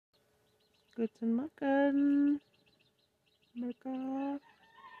Guten Morgen. Maga.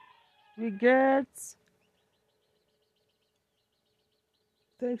 Wie geht's?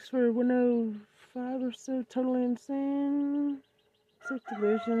 Thanks for 105 or so. Totally insane. Sick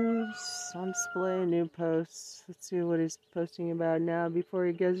delusions. On display. New posts. Let's see what he's posting about now before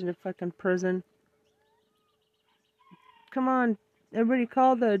he goes into fucking prison. Come on. Everybody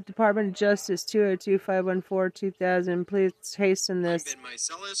call the Department of Justice 202-514-2000. Please hasten this.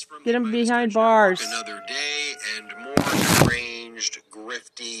 Get him behind bars. Another day and more deranged,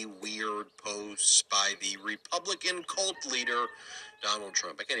 grifty, weird posts by the Republican cult leader, Donald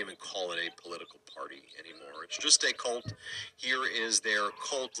Trump. I can't even call it a political party anymore. It's just a cult. Here is their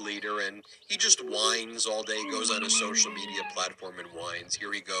cult leader, and he just whines all day, goes on a social media platform and whines.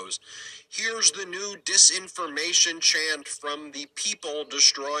 Here he goes. Here's the new disinformation chant from the people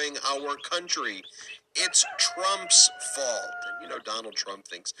destroying our country. It's Trump's fault. And, Donald Trump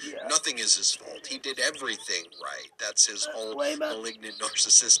thinks nothing is his fault. He did everything right. That's his whole malignant,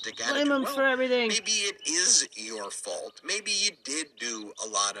 narcissistic attitude. Blame him for everything. Maybe it is your fault. Maybe you did do a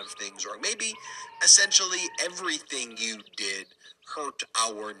lot of things wrong. Maybe essentially everything you did hurt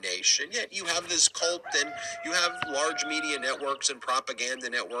our nation. Yet you have this cult and you have large media networks and propaganda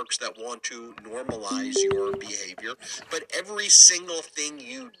networks that want to normalize your behavior. But every single thing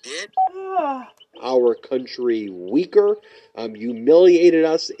you did, our country weaker, humiliated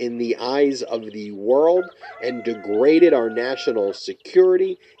us in the eyes of the world, and degraded our national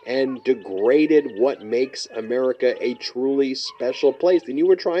security, and degraded what makes America a truly special place. And you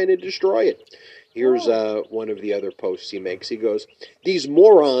were trying to destroy it. Here's one of the other posts he makes. He goes, these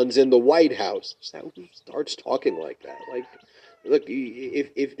morons in the White House. So who starts talking like that? Like, look,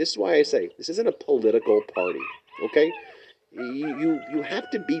 if this is why I say, this isn't a political party, okay? You have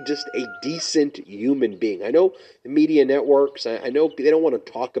to be just a decent human being. I know the media networks, I know they don't want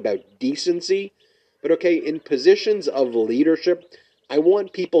to talk about decency, but okay, in positions of leadership, I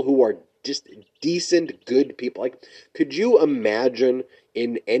want people who are just decent, good people. Like, could you imagine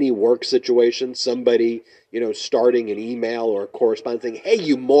in any work situation somebody, starting an email or a correspondence saying, hey,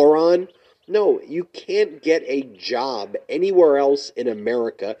 you moron? No, you can't get a job anywhere else in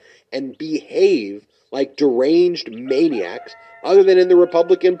America and behave like deranged maniacs other than in the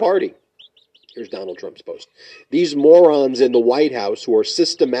Republican Party. Here's Donald Trump's post. These morons in the White House who are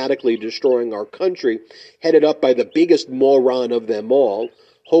systematically destroying our country, headed up by the biggest moron of them all,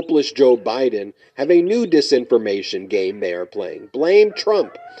 hopeless Joe Biden, have a new disinformation game they are playing. Blame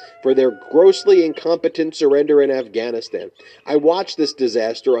Trump for their grossly incompetent surrender in Afghanistan. I watched this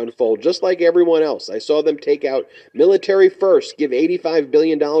disaster unfold just like everyone else. I saw them take out military first, give $85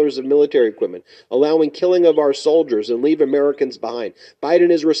 billion of military equipment, allowing killing of our soldiers and leave Americans behind.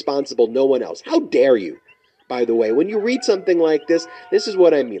 Biden is responsible, no one else. How dare you? By the way, when you read something like this is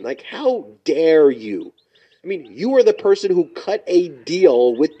what I mean. Like, how dare you? I mean, you are the person who cut a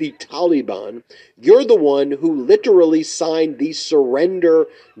deal with the Taliban. You're the one who literally signed the surrender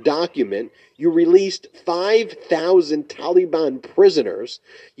document. You released 5,000 Taliban prisoners.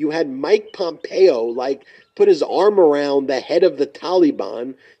 You had Mike Pompeo, put his arm around the head of the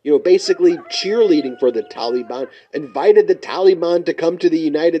Taliban, basically cheerleading for the Taliban, invited the Taliban to come to the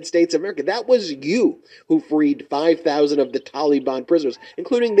United States of America. That was you who freed 5,000 of the Taliban prisoners,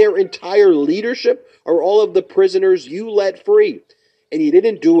 including their entire leadership or all of the prisoners you let free. And you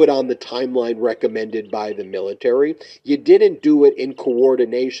didn't do it on the timeline recommended by the military. You didn't do it in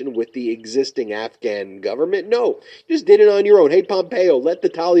coordination with the existing Afghan government. No, you just did it on your own. Hey, Pompeo, let the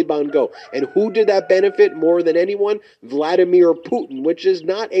Taliban go. And who did that benefit more than anyone? Vladimir Putin, which is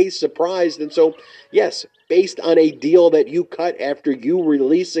not a surprise. And so, yes, based on a deal that you cut after you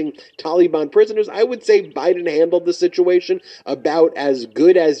releasing Taliban prisoners, I would say Biden handled the situation about as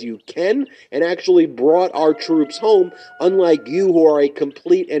good as you can and actually brought our troops home, unlike you who are a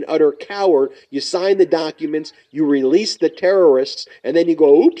complete and utter coward. You sign the documents, you release the terrorists, and then you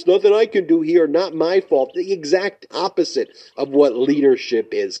go, oops, nothing I can do here, not my fault. The exact opposite of what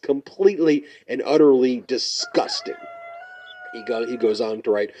leadership is. Completely and utterly disgusting. He goes on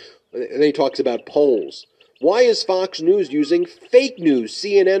to write, and then he talks about polls. Why is Fox News using fake news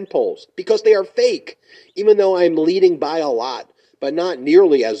CNN polls? Because they are fake, even though I'm leading by a lot, but not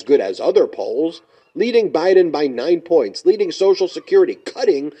nearly as good as other polls. Leading Biden by 9 points, leading Social Security,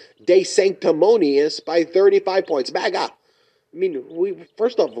 cutting De Sanctimonious by 35 points. Maga! I mean,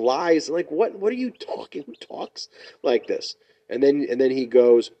 first off, lies. Like, what are you talking? Who talks like this? And then he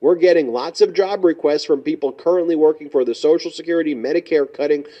goes, we're getting lots of job requests from people currently working for the Social Security, Medicare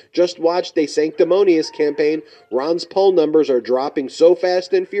cutting. Just watch De Sanctimonious campaign. Ron's poll numbers are dropping so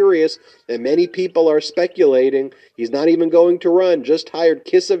fast and furious that many people are speculating he's not even going to run. Just hired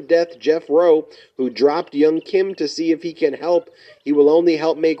Kiss of Death Jeff Rowe, who dropped young Kim to see if he can help. He will only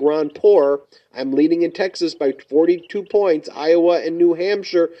help make Ron poor. I'm leading in Texas by 42 points, Iowa and New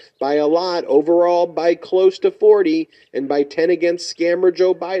Hampshire by a lot, overall by close to 40, and by 10 against scammer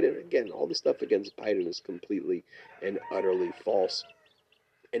Joe Biden. Again, all the stuff against Biden is completely and utterly false.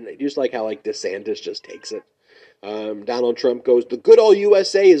 And I just like how DeSantis just takes it. Donald Trump goes, the good old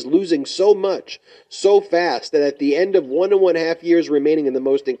USA is losing so much, so fast, that at the end of 1.5 years remaining in the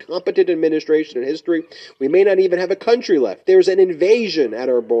most incompetent administration in history, we may not even have a country left. There's an invasion at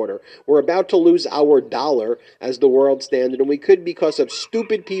our border. We're about to lose our dollar as the world standard, and we could, because of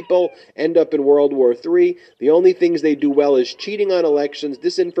stupid people, end up in World War III. The only things they do well is cheating on elections,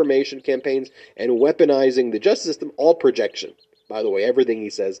 disinformation campaigns, and weaponizing the justice system, all projection. By the way, everything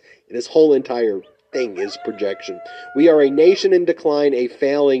he says, this whole entire thing is projection. We are a nation in decline, a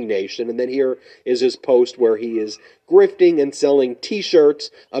failing nation. And then here is his post where he is grifting and selling t-shirts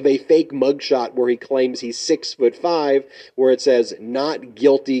of a fake mugshot where he claims he's 6'5", where it says, not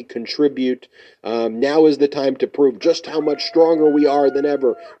guilty, contribute. Now is the time to prove just how much stronger we are than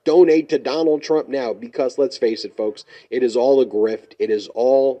ever. Donate to Donald Trump now, because let's face it, folks, it is all a grift. It is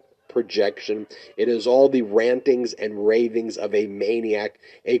all projection. It is all the rantings and ravings of a maniac,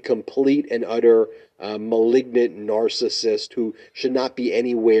 a complete and utter malignant narcissist who should not be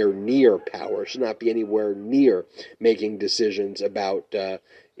anywhere near power, should not be anywhere near making decisions about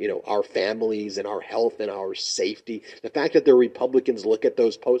our families and our health and our safety. The fact that the Republicans look at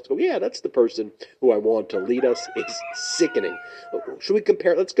those posts and go, yeah, that's the person who I want to lead us, is sickening. Should we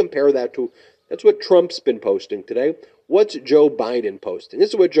compare? Let's compare that to, that's what Trump's been posting today. What's Joe Biden posting? This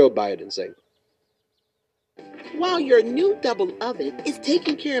is what Joe Biden's saying. While your new double oven is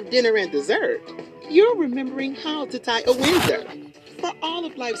taking care of dinner and dessert, you're remembering how to tie a Windsor. For all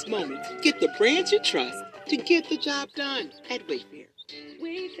of life's moments, get the brand you trust to get the job done at Wayfair.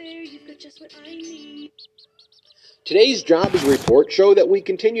 Wayfair, you've got just what I need. Today's jobs report show that we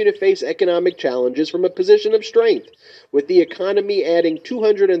continue to face economic challenges from a position of strength, with the economy adding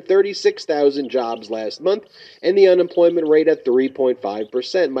 236,000 jobs last month and the unemployment rate at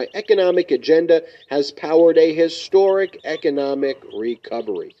 3.5%. My economic agenda has powered a historic economic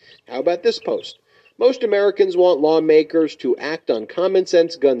recovery. How about this post? Most Americans want lawmakers to act on common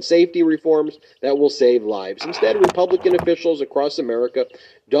sense gun safety reforms that will save lives. Instead, Republican officials across America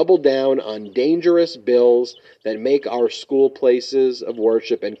double down on dangerous bills that make our school places of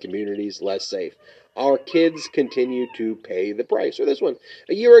worship and communities less safe. Our kids continue to pay the price. Or this one.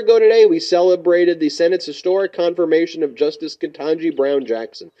 A year ago today, we celebrated the Senate's historic confirmation of Justice Ketanji Brown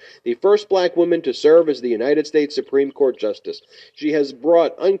Jackson, the first black woman to serve as the United States Supreme Court Justice. She has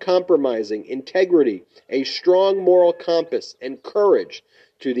brought uncompromising integrity, a strong moral compass, and courage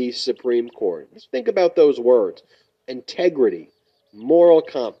to the Supreme Court. Let's think about those words. Integrity, moral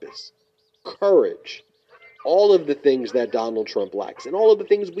compass, courage. All of the things that Donald Trump lacks, and all of the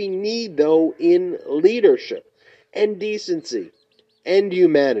things we need, though, in leadership and decency and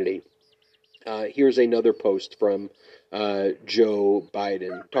humanity. Here's another post from Joe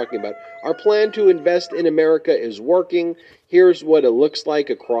Biden talking about our plan to invest in America is working. Here's what it looks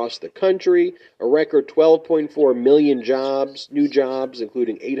like across the country. A record 12.4 million jobs, new jobs,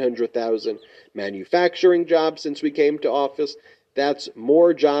 including 800,000 manufacturing jobs since we came to office. That's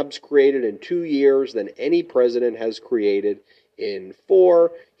more jobs created in 2 years than any president has created in 4.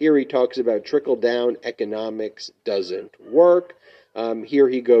 Here he talks about trickle-down economics doesn't work. Here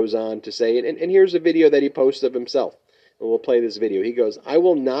he goes on to say, and here's a video that he posts of himself. And we'll play this video. He goes, I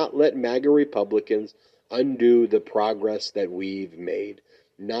will not let MAGA Republicans undo the progress that we've made.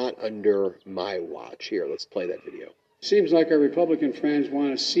 Not under my watch. Here, let's play that video. Seems like our Republican friends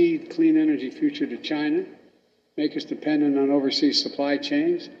want to cede clean energy future to China, make us dependent on overseas supply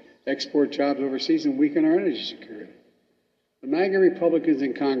chains, export jobs overseas, and weaken our energy security. The MAGA Republicans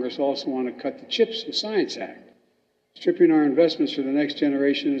in Congress also want to cut the CHIPS and Science Act, stripping our investments for the next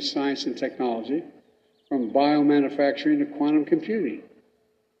generation of science and technology, from biomanufacturing to quantum computing.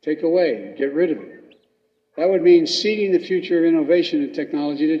 Take away, get rid of it. That would mean ceding the future of innovation and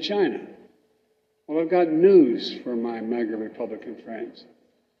technology to China. Well, I've got news for my MAGA Republican friends.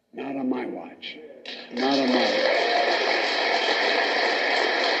 Not on my watch. Not on my watch.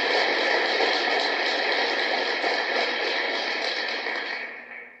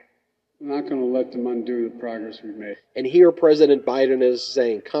 I'm not going to let them undo the progress we've made. And here President Biden is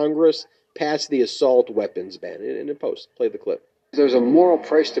saying, Congress, passed the assault weapons ban in a post. Play the clip. There's a moral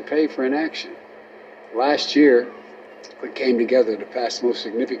price to pay for inaction. Last year, we came together to pass the most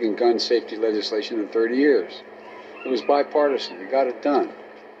significant gun safety legislation in 30 years. It was bipartisan. We got it done.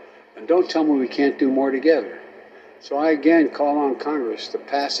 And don't tell me we can't do more together. So I again call on Congress to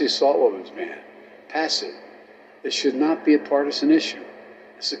pass the assault weapons ban. Pass it. It should not be a partisan issue.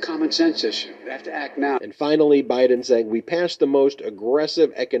 It's a common sense issue. We have to act now. And finally, Biden saying, we passed the most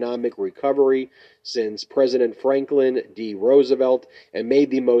aggressive economic recovery since President Franklin D. Roosevelt and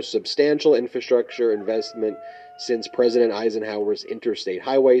made the most substantial infrastructure investment since President Eisenhower's interstate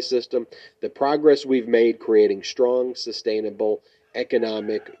highway system. The progress we've made creating strong, sustainable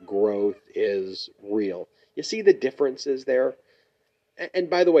economic growth is real. You see the differences there? And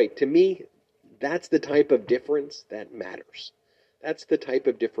by the way, to me, that's the type of difference that matters. That's the type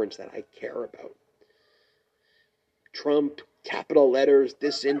of difference that I care about. Trump, capital letters,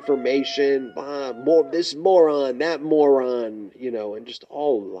 disinformation, blah, this moron, that moron, and just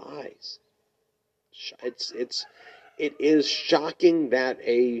all lies. It is shocking that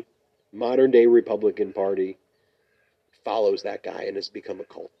a modern day Republican Party follows that guy and has become a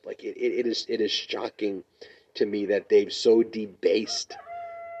cult. Like it is shocking to me that they've so debased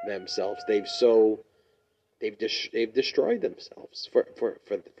themselves. They've destroyed themselves for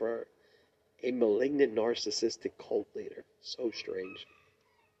a malignant, narcissistic cult leader. So strange.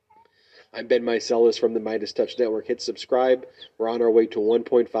 I'm Ben Mycelis from the Midas Touch Network. Hit subscribe. We're on our way to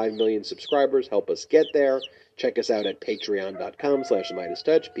 1.5 million subscribers. Help us get there. Check us out at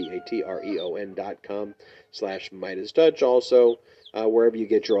patreon.com/MidasTouch, patreon.com/MidasTouch. Also, wherever you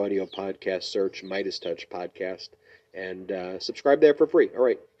get your audio podcast, search Midas Touch Podcast. And subscribe there for free. All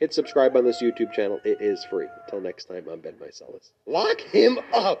right, hit subscribe on this YouTube channel. It is free. Until next time, I'm Ben Mycelis. Lock him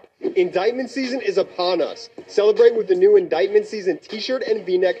up! Indictment season is upon us. Celebrate with the new Indictment season t-shirt and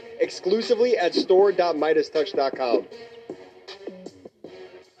v-neck exclusively at store.midastouch.com.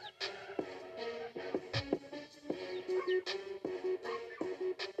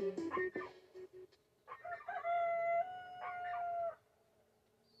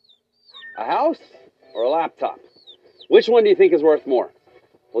 A house or a laptop? Which one do you think is worth more?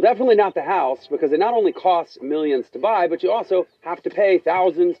 Well, definitely not the house, because it not only costs millions to buy, but you also have to pay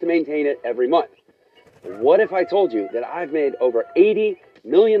thousands to maintain it every month. What if I told you that I've made over $80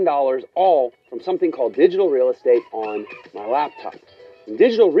 million all from something called digital real estate on my laptop? And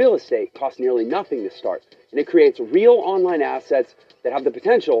digital real estate costs nearly nothing to start, and it creates real online assets that have the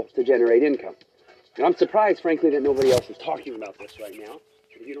potential to generate income. And I'm surprised, frankly, that nobody else is talking about this right now.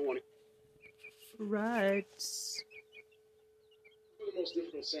 If you don't want to... Right. One of the most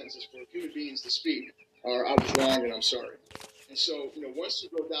difficult sentences for human beings to speak are "I was wrong and I'm sorry." And so, once you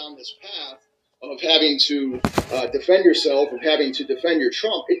go down this path of having to defend yourself, of having to defend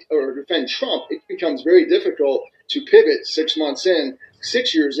defend Trump, it becomes very difficult to pivot 6 months in,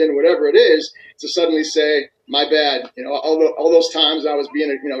 6 years in, whatever it is, to suddenly say, "My bad." All those times I was being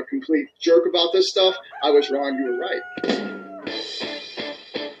a complete jerk about this stuff, I was wrong. You were right.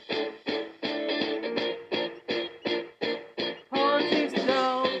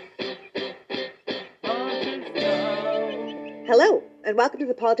 Hello, and welcome to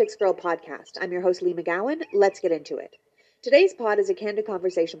the Politicsgirl podcast. I'm your host, Lee McGowan. Let's get into it. Today's pod is a candid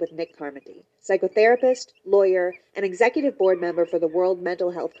conversation with Nick Carmody, psychotherapist, lawyer, and executive board member for the World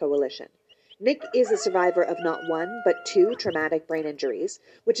Mental Health Coalition. Nick is a survivor of not one, but 2 traumatic brain injuries,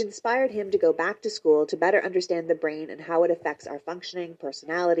 which inspired him to go back to school to better understand the brain and how it affects our functioning,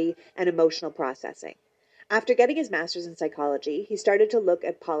 personality, and emotional processing. After getting his master's in psychology, he started to look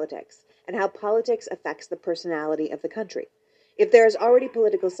at politics and how politics affects the personality of the country. If there is already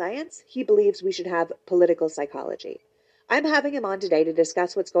political science, he believes we should have political psychology. I'm having him on today to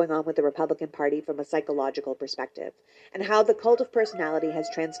discuss what's going on with the Republican Party from a psychological perspective, and how the cult of personality has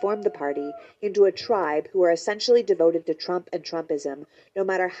transformed the party into a tribe who are essentially devoted to Trump and Trumpism, no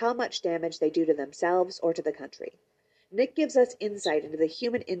matter how much damage they do to themselves or to the country. Nick gives us insight into the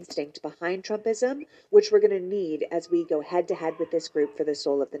human instinct behind Trumpism, which we're going to need as we go head-to-head with this group for the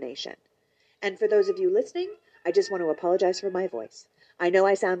soul of the nation. And for those of you listening, I just want to apologize for my voice. I know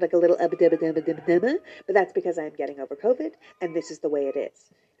I sound like a little but that's because I am getting over COVID, and this is the way it is.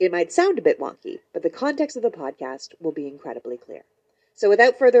 It might sound a bit wonky, but the context of the podcast will be incredibly clear. So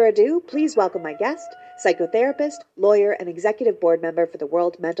without further ado, please welcome my guest, psychotherapist, lawyer, and executive board member for the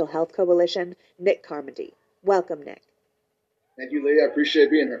World Mental Health Coalition, Nick Carmody. Welcome, Nick. Thank you, Lee. I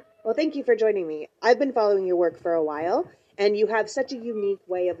appreciate being here. Well, thank you for joining me. I've been following your work for a while, and you have such a unique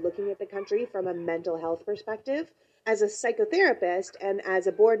way of looking at the country from a mental health perspective. As a psychotherapist and as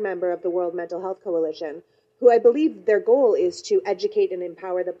a board member of the World Mental Health Coalition, who I believe their goal is to educate and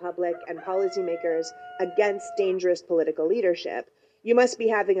empower the public and policymakers against dangerous political leadership. You must be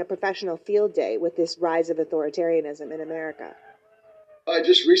having a professional field day with this rise of authoritarianism in America. I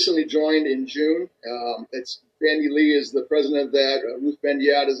just recently joined in June. It's Bandy Lee is the president of that. Ruth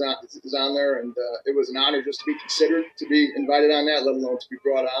Ben-Ghiat is on there, and it was an honor just to be considered to be invited on that, let alone to be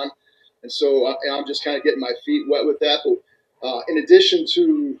brought on. And so I'm just kind of getting my feet wet with that. But in addition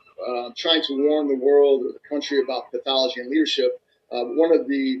to trying to warn the world or the country about pathology and leadership, one of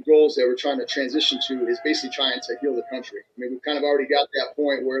the goals that we're trying to transition to is basically trying to heal the country. I mean, we've kind of already got that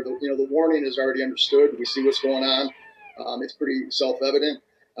point where the warning is already understood. We see what's going on. It's pretty self-evident.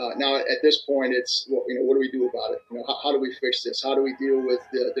 Now, at this point, it's what do we do about it? How do we fix this? How do we deal with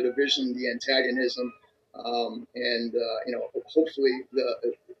the division, the antagonism, and hopefully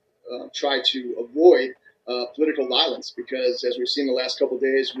try to avoid political violence? Because as we've seen the last couple of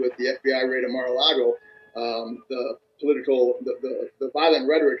days with the FBI raid of Mar-a-Lago, the violent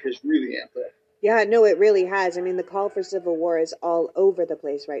rhetoric has really amped up. Yeah, no, it really has. I mean, the call for civil war is all over the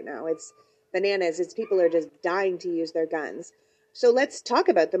place right now. It's bananas. It's people are just dying to use their guns. So let's talk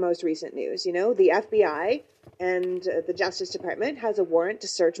about the most recent news. The FBI and the Justice Department has a warrant to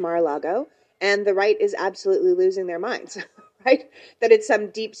search Mar-a-Lago, and the right is absolutely losing their minds, right? That it's some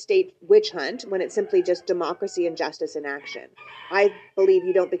deep state witch hunt when it's simply just democracy and justice in action. I believe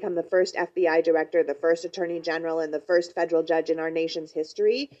you don't become the first FBI director, the first attorney general, and the first federal judge in our nation's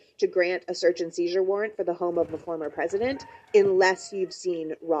history to grant a search and seizure warrant for the home of a former president unless you've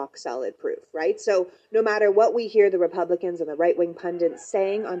seen rock solid proof, right? So no matter what we hear the Republicans and the right-wing pundits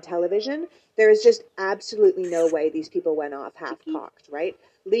saying on television, there is just absolutely no way these people went off half-cocked, right?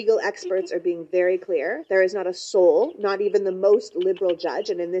 Legal experts are being very clear. There is not a soul, not even the most liberal judge,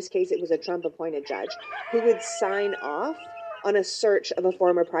 and in this case it was a Trump-appointed judge, who would sign off on a search of a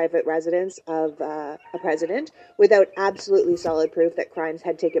former private residence of a president without absolutely solid proof that crimes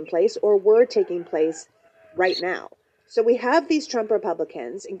had taken place or were taking place right now. So we have these Trump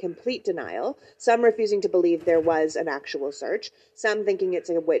Republicans in complete denial, some refusing to believe there was an actual search, some thinking it's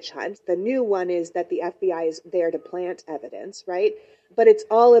a witch hunt. The new one is that the FBI is there to plant evidence, right? But it's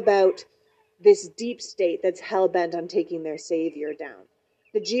all about this deep state that's hell-bent on taking their savior down.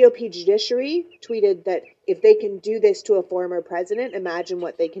 The GOP judiciary tweeted that if they can do this to a former president, imagine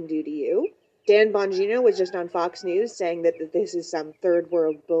what they can do to you. Dan Bongino was just on Fox News saying that this is some third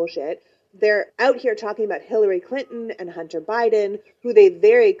world bullshit. They're out here talking about Hillary Clinton and Hunter Biden, who they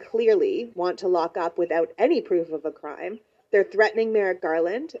very clearly want to lock up without any proof of a crime. They're threatening Merrick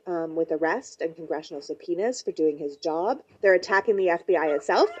Garland with arrest and congressional subpoenas for doing his job. They're attacking the FBI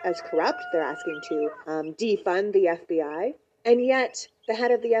itself as corrupt. They're asking to defund the FBI. And yet, the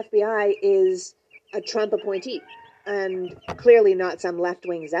head of the FBI is a Trump appointee, and clearly not some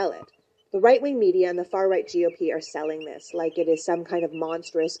left-wing zealot. The right-wing media and the far-right GOP are selling this like it is some kind of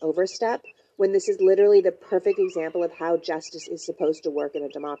monstrous overstep, when this is literally the perfect example of how justice is supposed to work in a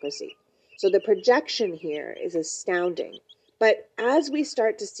democracy. So the projection here is astounding. But as we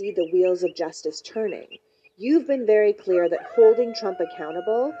start to see the wheels of justice turning, you've been very clear that holding Trump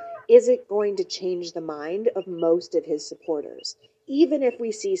accountable isn't going to change the mind of most of his supporters, even if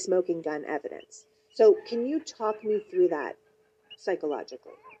we see smoking gun evidence. So can you talk me through that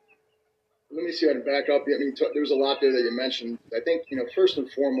psychologically? Let me see if I can back up. I mean, there was a lot there that you mentioned. I think, first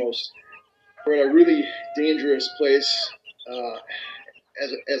and foremost, we're in a really dangerous place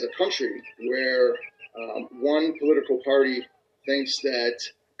as a country where one political party thinks that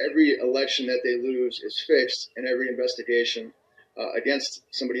every election that they lose is fixed and every investigation against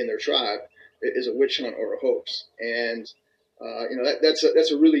somebody in their tribe is a witch hunt or a hoax. And,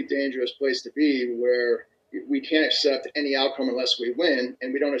 that's a really dangerous place to be, where we can't accept any outcome unless we win,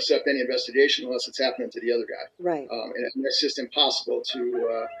 and we don't accept any investigation unless it's happening to the other guy. Right. And that's just impossible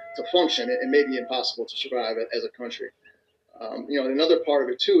to function, and maybe impossible to survive as a country. Another part of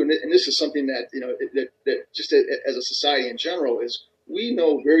it too, and this is something that that just as a society in general, is we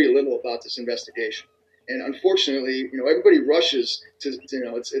know very little about this investigation. And unfortunately, everybody rushes to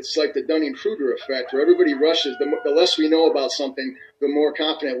it's like the Dunning-Kruger effect, where everybody rushes. The less we know about something, the more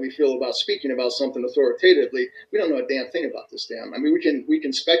confident we feel about speaking about something authoritatively. We don't know a damn thing about this damn. I mean, we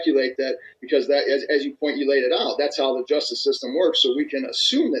can speculate that, because that, as you laid it out, that's how the justice system works. So we can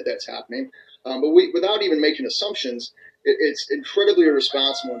assume that that's happening, but without even making assumptions, it's incredibly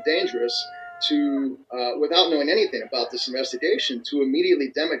irresponsible and dangerous to, without knowing anything about this investigation, to immediately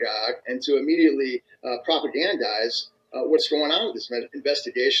demagogue and to immediately propagandize what's going on with this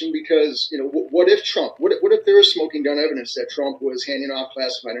investigation. Because, what if Trump, what if there is smoking gun evidence that Trump was handing off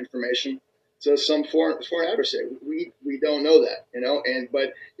classified information to some foreign adversary? We don't know that,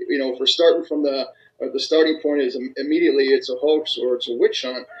 but if we're starting from the the starting point is immediately it's a hoax or it's a witch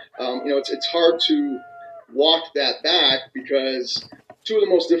hunt. It's hard to walk that back, because two of the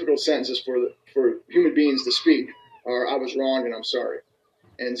most difficult sentences for human beings to speak are "I was wrong" and "I'm sorry."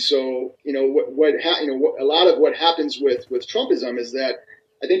 And so, a lot of what happens with Trumpism is that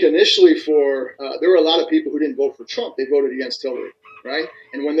I think initially there were a lot of people who didn't vote for Trump. They voted against Hillary, right?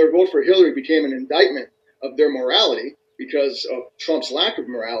 And when their vote for Hillary became an indictment of their morality because of Trump's lack of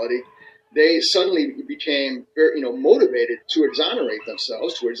morality, they suddenly became very, motivated to exonerate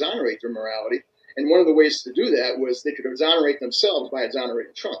themselves, to exonerate their morality. And one of the ways to do that was they could exonerate themselves by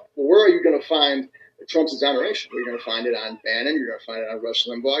exonerating Trump. Well, where are you going to find Trump's exoneration? Well, you're going to find it on Bannon. You're going to find it on Rush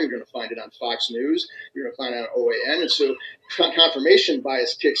Limbaugh. You're going to find it on Fox News. You're going to find it on OAN. And so confirmation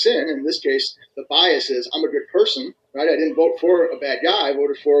bias kicks in. In this case, the bias is I'm a good person, right? I didn't vote for a bad guy. I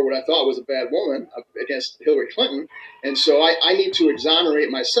voted for what I thought was a bad woman against Hillary Clinton. And so I need to exonerate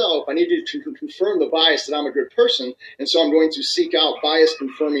myself. I need to confirm the bias that I'm a good person. And so I'm going to seek out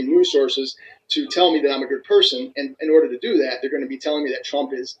bias-confirming news sources to tell me that I'm a good person. And in order to do that, they're going to be telling me that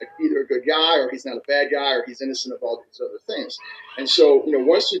Trump is either a good guy or he's not a bad guy or he's innocent of all these other things. And so,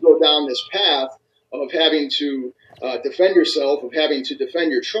 once you go down this path of having to defend yourself, of having to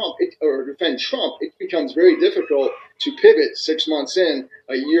defend defend Trump, it becomes very difficult to pivot 6 months in,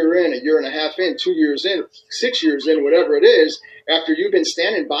 a year and a half in, 2 years in, 6 years in, whatever it is, after you've been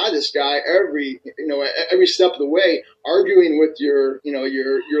standing by this guy every step of the way, arguing with your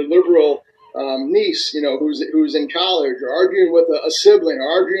liberal niece, who's in college, or arguing with a sibling, or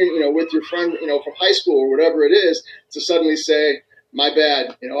arguing, with your friend, from high school or whatever it is, to suddenly say, my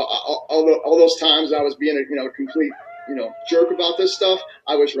bad, all those times I was being a complete, jerk about this stuff,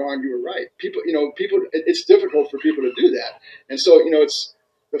 I was wrong, you were right. People, it's difficult for people to do that. And so, it's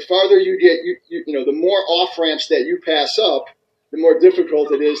the farther you get, the more off ramps that you pass up, the more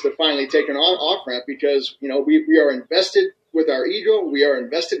difficult it is to finally take an off ramp, because, we are invested with our ego, we are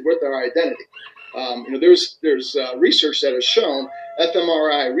invested with our identity. There's research that has shown,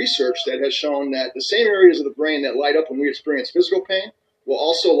 fMRI research that has shown that the same areas of the brain that light up when we experience physical pain will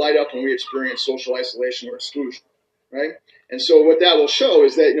also light up when we experience social isolation or exclusion, right? And so what that will show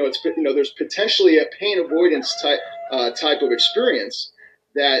is that there's potentially a pain avoidance type of experience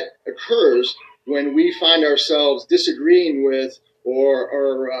that occurs when we find ourselves disagreeing with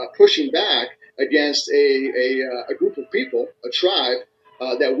or pushing back against a group of people, a tribe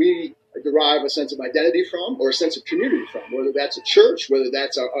that we derive a sense of identity from or a sense of community from, whether that's a church, whether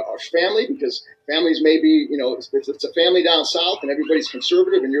that's our family, because families may be, if it's a family down south and everybody's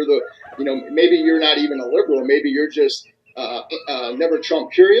conservative and you're maybe you're not even a liberal, maybe you're just never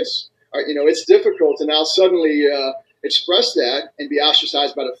Trump curious, it's difficult to now suddenly express that and be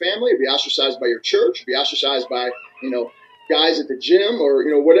ostracized by the family, or be ostracized by your church, or be ostracized by, guys at the gym, or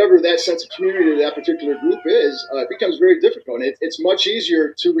whatever that sense of community of that particular group is. It becomes very difficult, and it's much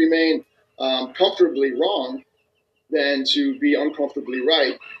easier to remain comfortably wrong than to be uncomfortably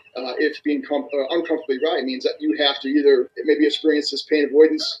right. If being uncomfortably right means that you have to either maybe experience this pain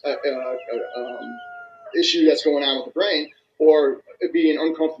avoidance issue that's going on with the brain, or being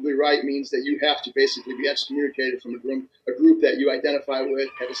uncomfortably right means that you have to basically be excommunicated from a group that you identify with,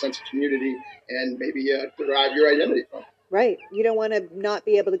 have a sense of community, and maybe derive your identity from. Right. You don't want to not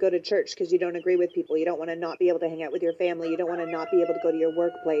be able to go to church because you don't agree with people. You don't want to not be able to hang out with your family. You don't want to not be able to go to your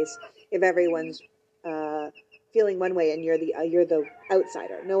workplace if everyone's feeling one way and you're the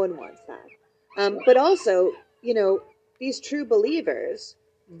outsider. No one wants that. But also, these true believers,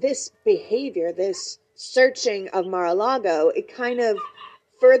 this behavior, this searching of Mar-a-Lago, it kind of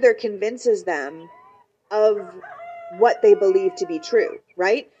further convinces them of what they believe to be true,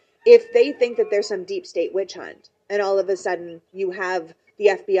 right? If they think that there's some deep state witch hunt, and all of a sudden you have the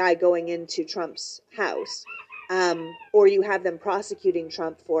FBI going into Trump's house, or you have them prosecuting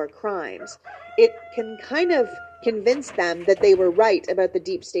Trump for crimes, it can kind of convince them that they were right about the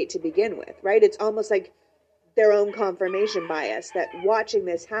deep state to begin with, right? It's almost like their own confirmation bias, that watching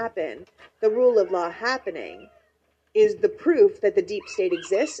this happen, the rule of law happening, is the proof that the deep state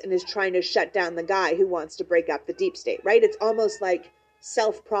exists and is trying to shut down the guy who wants to break up the deep state, right? It's almost like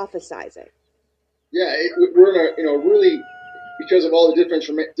self-prophesizing. Yeah, we're in a really, because of all the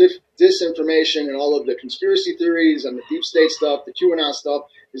disinformation and all of the conspiracy theories and the deep state stuff, the QAnon stuff,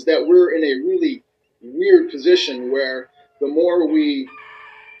 is that we're in a really weird position where the more we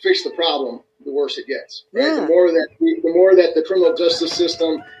fix the problem, the worse it gets. Right? Yeah. The more that the criminal justice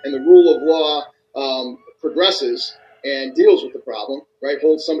system and the rule of law progresses and deals with the problem, right,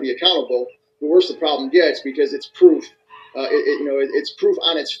 holds somebody accountable, the worse the problem gets, because it's proof. It's proof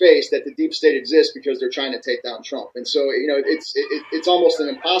on its face that the deep state exists because they're trying to take down Trump, and so it's almost an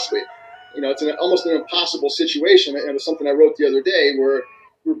impossible. it's almost an impossible situation. And it was something I wrote the other day where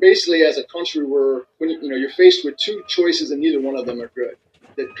we're basically, as a country, you're faced with two choices and neither one of them are good.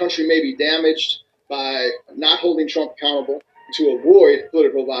 The country may be damaged by not holding Trump accountable to avoid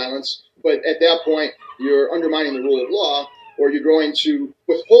political violence, but at that point, you're undermining the rule of law, or you're going to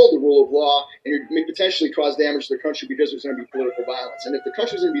withhold the rule of law and you may potentially cause damage to the country because there's going to be political violence. And if the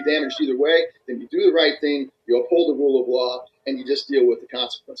country's going to be damaged either way, then you do the right thing, you uphold the rule of law, and you just deal with the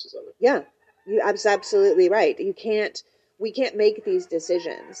consequences of it. Yeah, you're absolutely right. We can't make these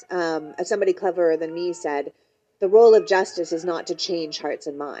decisions. As somebody cleverer than me said, the role of justice is not to change hearts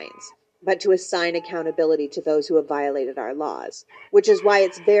and minds, but to assign accountability to those who have violated our laws, which is why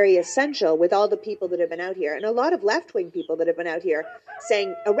it's very essential with all the people that have been out here, and a lot of left-wing people that have been out here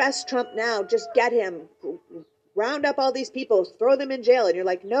saying, arrest Trump now, just get him, round up all these people, throw them in jail. And you're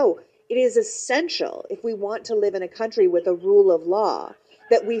like, no, it is essential if we want to live in a country with a rule of law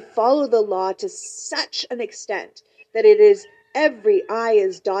that we follow the law to such an extent that it is every I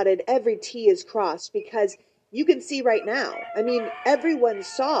is dotted, every T is crossed, because you can see right now, I mean, everyone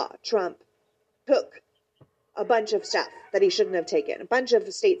saw Trump took a bunch of stuff that he shouldn't have taken, a bunch of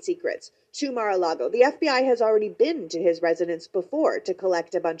state secrets to Mar-a-Lago. The FBI has already been to his residence before to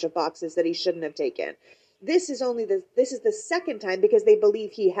collect a bunch of boxes that he shouldn't have taken. This is the second time because they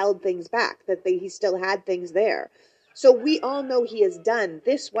believe he held things back, that he still had things there. So we all know he has done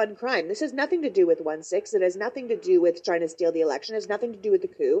this one crime. This has nothing to do with 1/6. It has nothing to do with trying to steal the election. It has nothing to do with the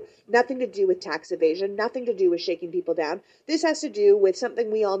coup, nothing to do with tax evasion, nothing to do with shaking people down. This has to do with something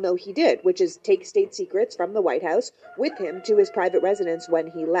we all know he did, which is take state secrets from the White House with him to his private residence when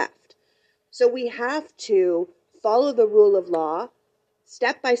he left. So we have to follow the rule of law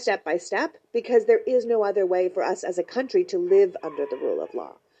step by step by step, because there is no other way for us as a country to live under the rule of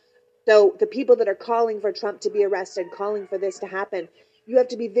law. So the people that are calling for Trump to be arrested, calling for this to happen, you have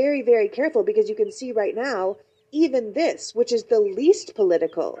to be very, very careful, because you can see right now, even this, which is the least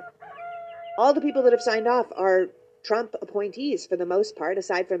political, all the people that have signed off are Trump appointees for the most part,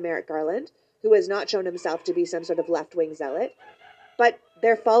 aside from Merrick Garland, who has not shown himself to be some sort of left-wing zealot. But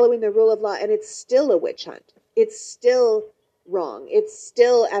they're following the rule of law, and it's still a witch hunt. It's still wrong. It's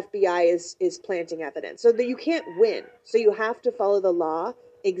still FBI is planting evidence. So that you can't win. So you have to follow the law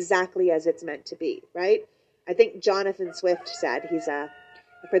exactly as it's meant to be, right? I think Jonathan Swift said,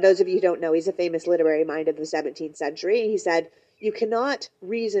 for those of you who don't know, he's a famous literary mind of the 17th century. He said, you cannot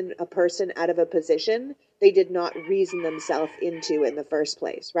reason a person out of a position they did not reason themselves into in the first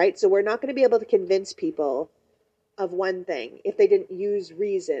place, right? So we're not going to be able to convince people of one thing if they didn't use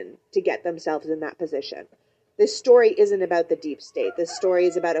reason to get themselves in that position. This story isn't about the deep state. This story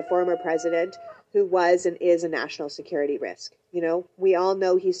is about a former president who was and is a national security risk. You know, we all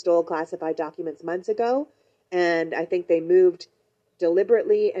know he stole classified documents months ago, and I think they moved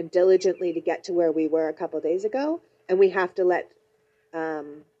deliberately and diligently to get to where we were a couple of days ago, and we have to let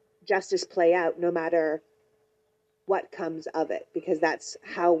justice play out no matter what comes of it, because that's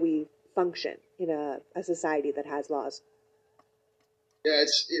how we function in a society that has laws. Yeah,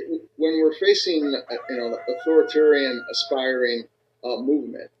 when we're facing authoritarian aspiring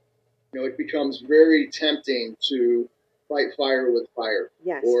movement, it becomes very tempting to fight fire with fire.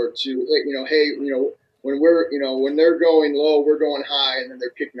 Yes. Or to when they're going low, we're going high, and then they're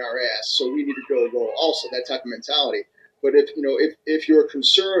kicking our ass, so we need to go low. Also, that type of mentality. But if your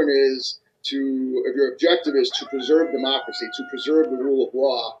concern is if your objective is to preserve democracy, to preserve the rule of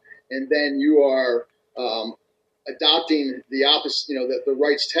law, and then you are adopting the opposite, the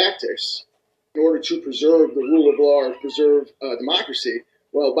right's tactics in order to preserve the rule of law or preserve democracy.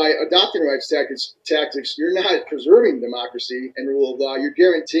 Well, by adopting the right's tactics, you're not preserving democracy and rule of law. You're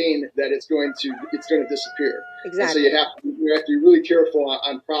guaranteeing that it's going to disappear. Exactly. And so you have to be really careful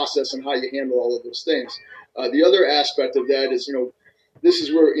on process and how you handle all of those things. The other aspect of that is, this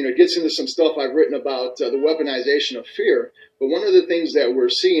is where it gets into some stuff I've written about the weaponization of fear. But one of the things that we're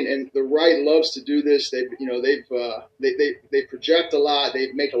seeing, and the right loves to do this, they project a lot.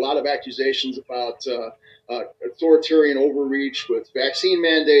 They make a lot of accusations about authoritarian overreach with vaccine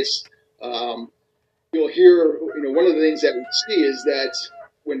mandates. You'll hear, one of the things that we see is that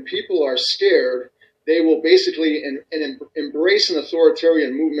when people are scared, they will basically embrace an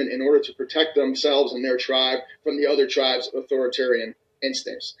authoritarian movement in order to protect themselves and their tribe from the other tribe's authoritarian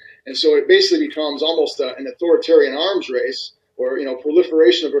instincts. And so it basically becomes almost an authoritarian arms race, or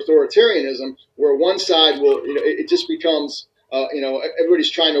proliferation of authoritarianism, where one side will, it just becomes,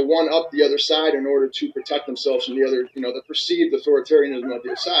 everybody's trying to one up the other side in order to protect themselves from the other, the perceived authoritarianism of the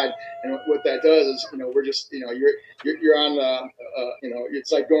other side. And what that does is, we're just, you're on,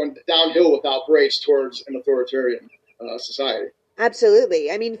 it's like going downhill without brakes towards an authoritarian society.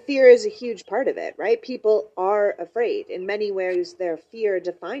 Absolutely. I mean, fear is a huge part of it, right? People are afraid. In many ways, their fear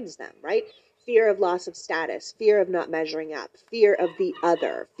defines them, right? Fear of loss of status, fear of not measuring up, fear of the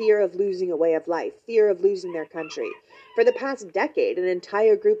other, fear of losing a way of life, fear of losing their country. For the past decade, an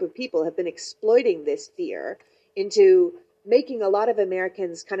entire group of people have been exploiting this fear into making a lot of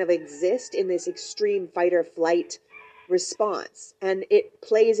Americans kind of exist in this extreme fight or flight response. And it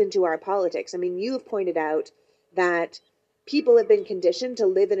plays into our politics. I mean, you've pointed out that people have been conditioned to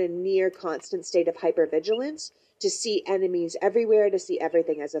live in a near constant state of hypervigilance, to see enemies everywhere, to see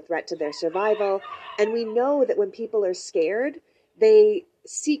everything as a threat to their survival. And we know that when people are scared, they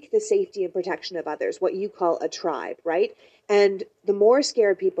seek the safety and protection of others, what you call a tribe, right? And the more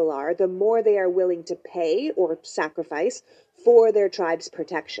scared people are, the more they are willing to pay or sacrifice for their tribe's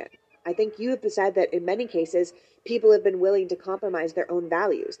protection. I think you have said that in many cases, people have been willing to compromise their own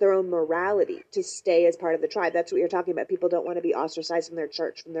values, their own morality to stay as part of the tribe. That's what you're talking about. People don't want to be ostracized from their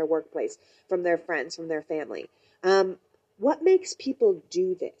church, from their workplace, from their friends, from their family. What makes people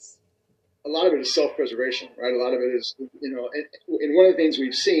do this? A lot of it is self-preservation, right? A lot of it is, and one of the things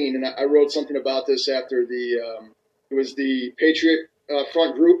we've seen, and I wrote something about this after it was the Patriot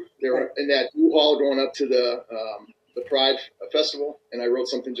Front group. They were in that U-Haul going up to the Pride Festival, and I wrote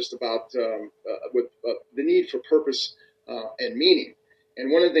something just about with the need for purpose and meaning.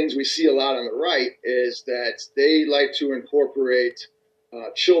 And one of the things we see a lot on the right is that they like to incorporate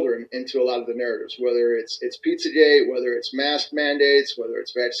children into a lot of the narratives, whether it's Pizzagate, whether it's mask mandates, whether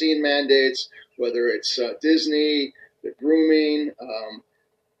it's vaccine mandates, whether it's Disney, the grooming.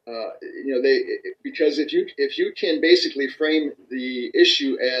 Because if you can basically frame the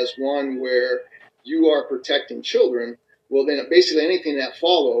issue as one where you are protecting children, well, then basically anything that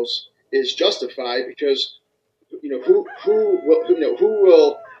follows is justified, because who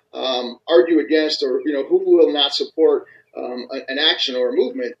will argue against, or who will not support an action or a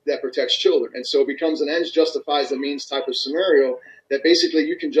movement that protects children. And so it becomes an ends justifies the means type of scenario, that basically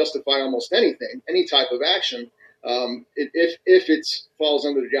you can justify almost anything, any type of action, if it falls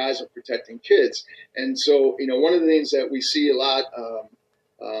under the guise of protecting kids. And so one of the things that we see a lot,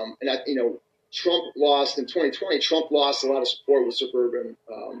 Trump lost in 2020. Trump lost a lot of support with suburban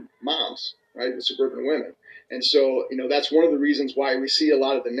moms, right, with suburban women. And so, that's one of the reasons why we see a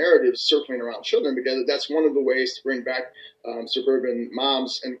lot of the narratives circling around children, because that's one of the ways to bring back suburban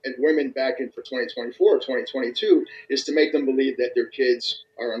moms and women back in for 2024 or 2022, is to make them believe that their kids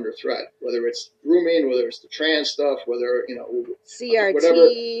are under threat, whether it's grooming, whether it's the trans stuff, whether, CRT, whatever,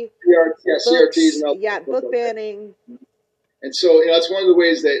 CRTs and all. Yeah, book banning. And so, that's one of the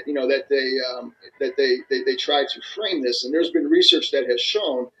ways that, that they try to frame this. And there's been research that has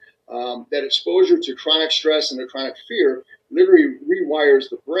shown that exposure to chronic stress and to chronic fear literally rewires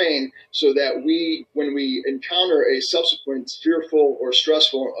the brain, so that when we encounter a subsequent fearful or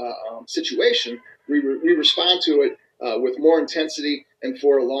stressful situation, we respond to it with more intensity and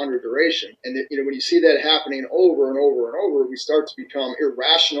for a longer duration. And when you see that happening over and over and over, we start to become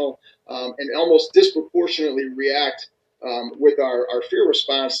irrational and almost disproportionately react with our fear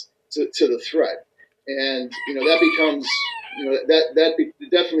response to the threat. And that becomes that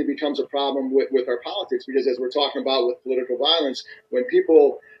definitely becomes a problem with our politics, because as we're talking about with political violence, when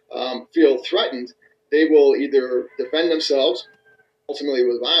people feel threatened, they will either defend themselves, ultimately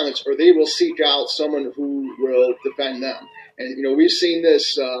with violence, or they will seek out someone who will defend them. And we've seen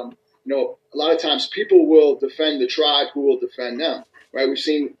this. A lot of times people will defend the tribe who will defend them. Right? We've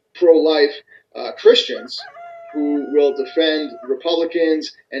seen pro-life Christians who will defend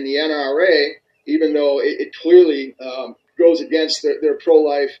Republicans and the NRA, even though it clearly goes against their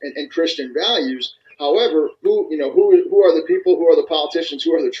pro-life and Christian values. However, who are the people, who are the politicians,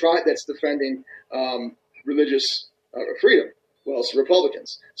 who are the tribe that's defending religious freedom? Well, it's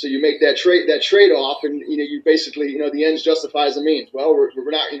Republicans. So you make that trade-off, and you basically the ends justifies the means. Well,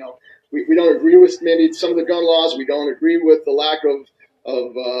 we're not we don't agree with maybe some of the gun laws. We don't agree with the lack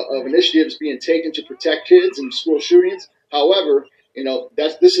of initiatives being taken to protect kids in school shootings. However,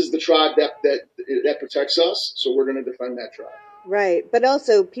 this is the tribe that protects us, so we're going to defend that tribe. Right, but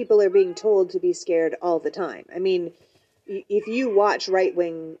also people are being told to be scared all the time. I mean, if you watch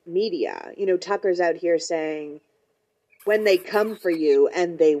right-wing media, Tucker's out here saying, when they come for you,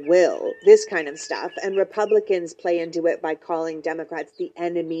 and they will, this kind of stuff. And Republicans play into it by calling Democrats the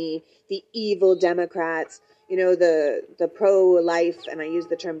enemy, the evil Democrats, the pro-life, and I use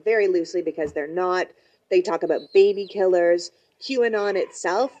the term very loosely because they're not. They talk about baby killers. QAnon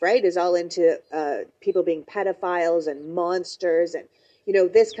itself, right, is all into people being pedophiles and monsters and,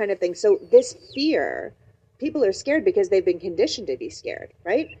 this kind of thing. So this fear, people are scared because they've been conditioned to be scared,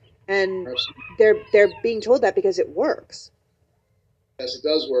 right? And they're being told that because it works. Yes, it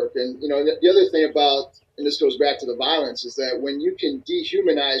does work. And, the other thing about, and this goes back to the violence, is that when you can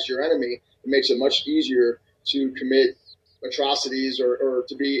dehumanize your enemy, it makes it much easier to commit atrocities or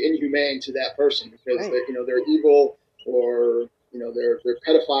to be inhumane to that person because they're evil or they're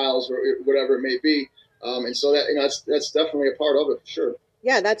pedophiles or whatever it may be. And so that that's definitely a part of it for sure.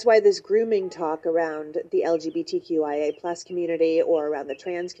 Yeah, that's why this grooming talk around the LGBTQIA plus community or around the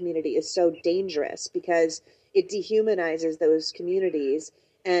trans community is so dangerous, because it dehumanizes those communities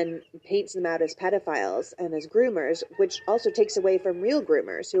and paints them out as pedophiles and as groomers, which also takes away from real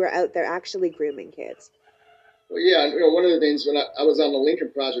groomers who are out there actually grooming kids. Well, yeah, one of the things when I was on the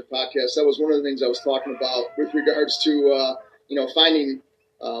Lincoln Project podcast, that was one of the things I was talking about with regards to finding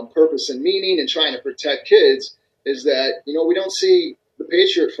purpose and meaning and trying to protect kids, is that we don't see the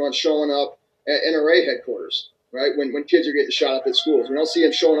Patriot Front showing up at NRA headquarters, right? When kids are getting shot up at schools, we don't see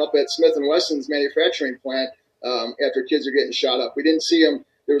them showing up at Smith & Wesson's manufacturing plant after kids are getting shot up. We didn't see them.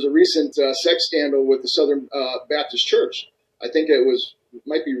 There was a recent sex scandal with the Southern Baptist Church. I think it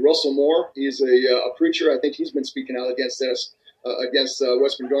might be Russell Moore. He's a preacher. I think he's been speaking out against this, against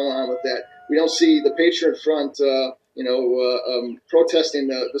what's been going on with that. We don't see the Patriot Front, protesting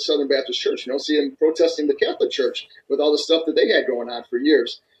the Southern Baptist Church. You don't see them protesting the Catholic Church with all the stuff that they had going on for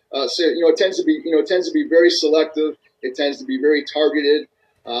years. So it tends to be very selective. It tends to be very targeted.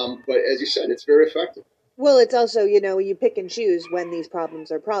 But as you said, it's very effective. Well, it's also, you pick and choose when these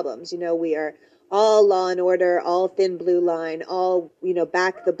problems are problems. We are all law and order, all thin blue line, all,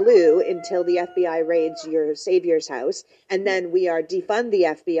 back the blue until the FBI raids your savior's house. And then we are defund the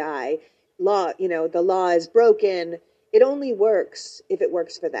FBI. Law, the law is broken. It only works if it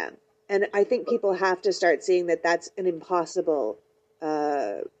works for them. And I think people have to start seeing that that's an impossible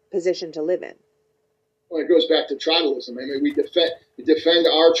position to live in. Well, it goes back to tribalism. I mean, we defend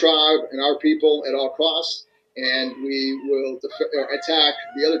our tribe and our people at all costs, and we will attack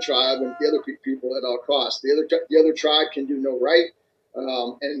the other tribe and the other people at all costs. The other tribe can do no right,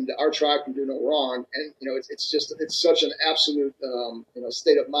 and our tribe can do no wrong. And it's such an absolute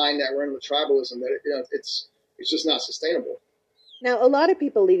state of mind that we're in with tribalism that it's just not sustainable. Now, a lot of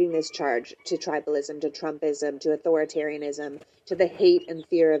people leading this charge to tribalism, to Trumpism, to authoritarianism, to the hate and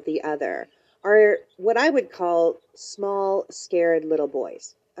fear of the other are what I would call small, scared little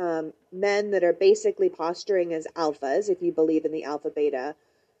boys. Men that are basically posturing as alphas, if you believe in the alpha-beta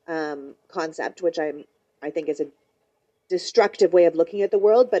concept, which I think is a destructive way of looking at the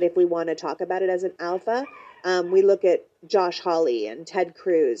world. But if we want to talk about it as an alpha, we look at Josh Hawley and Ted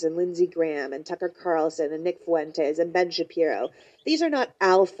Cruz and Lindsey Graham and Tucker Carlson and Nick Fuentes and Ben Shapiro. These are not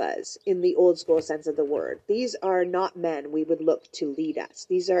alphas in the old school sense of the word. These are not men we would look to lead us.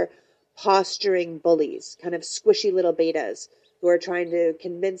 These are posturing bullies, kind of squishy little betas who are trying to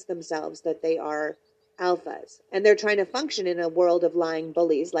convince themselves that they are alphas. And they're trying to function in a world of lying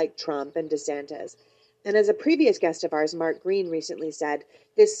bullies like Trump and DeSantis. And as a previous guest of ours, Mark Green, recently said,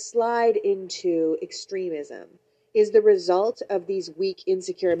 this slide into extremism is the result of these weak,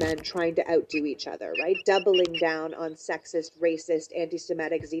 insecure men trying to outdo each other, right? Doubling down on sexist, racist,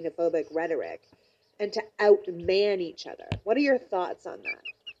 anti-Semitic, xenophobic rhetoric and to outman each other. What are your thoughts on that?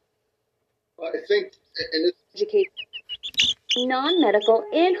 I think, educate Non-medical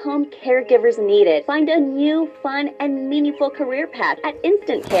in-home caregivers needed. Find a new, fun, and meaningful career path at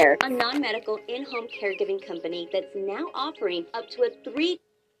Instant Care, a non-medical in-home caregiving company that's now offering up to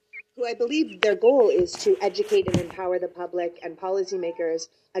who I believe their goal is to educate and empower the public and policymakers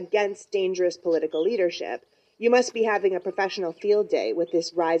against dangerous political leadership. You must be having a professional field day with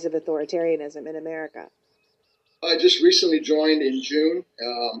this rise of authoritarianism in America. I just recently joined in June.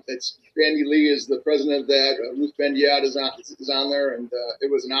 It's Bandy Lee is the president of that. Ruth Bendiat is on there, and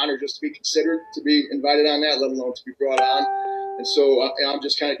it was an honor just to be considered to be invited on that, let alone to be brought on. And so I'm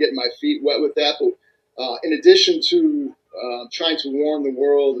just kind of getting my feet wet with that. But in addition to trying to warn the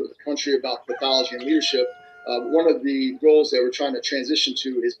world or the country about pathology and leadership, one of the goals that we're trying to transition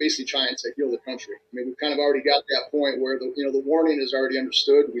to is basically trying to heal the country. I mean, we've kind of already got to that point where the warning is already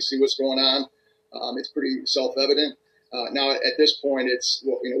understood. We see what's going on. It's pretty self-evident. Now, at this point, it's,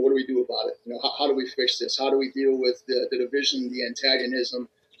 what do we do about it? How do we fix this? How do we deal with the division, the antagonism,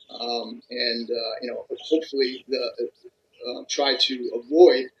 and hopefully try to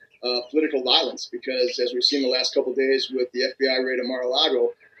avoid political violence? Because as we've seen the last couple of days with the FBI raid of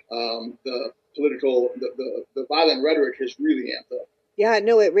Mar-a-Lago, the violent rhetoric has really amped up. Yeah,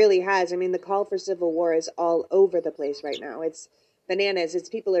 no, it really has. I mean, the call for civil war is all over the place right now. It's bananas. It's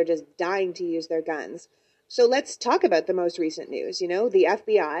people are just dying to use their guns. So let's talk about the most recent news. The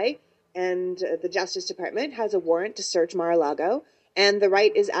FBI and the Justice Department has a warrant to search Mar-a-Lago, and the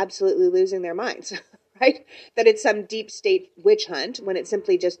right is absolutely losing their minds, right? That it's some deep state witch hunt when it's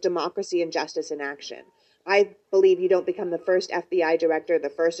simply just democracy and justice in action. I believe you don't become the first FBI director,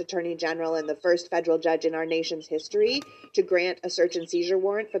 the first attorney general, and the first federal judge in our nation's history to grant a search and seizure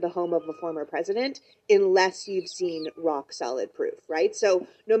warrant for the home of a former president unless you've seen rock solid proof, right? So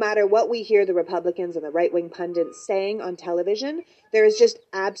no matter what we hear the Republicans and the right-wing pundits saying on television, there is just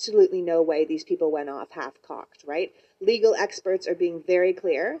absolutely no way these people went off half-cocked, right? Legal experts are being very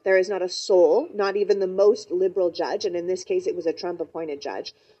clear. There is not a soul, not even the most liberal judge, and in this case it was a Trump-appointed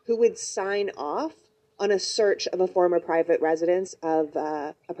judge, who would sign off on a search of a former private residence of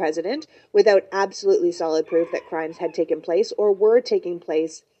a president without absolutely solid proof that crimes had taken place or were taking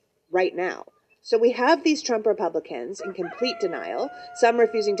place right now. So we have these Trump Republicans in complete denial, some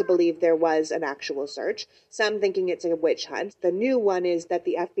refusing to believe there was an actual search, some thinking it's a witch hunt. The new one is that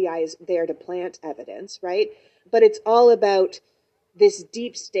the FBI is there to plant evidence, right? But it's all about this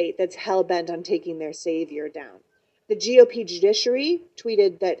deep state that's hell-bent on taking their savior down. The GOP judiciary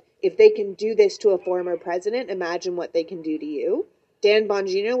tweeted that if they can do this to a former president, imagine what they can do to you. Dan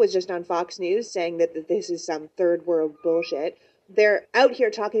Bongino was just on Fox News saying that this is some third world bullshit. They're out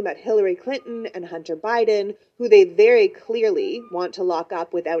here talking about Hillary Clinton and Hunter Biden, who they very clearly want to lock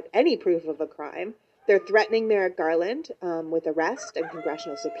up without any proof of a crime. They're threatening Merrick Garland with arrest and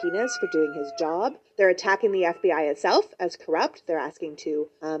congressional subpoenas for doing his job. They're attacking the FBI itself as corrupt. They're asking to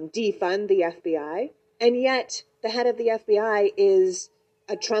defund the FBI. And yet the head of the FBI is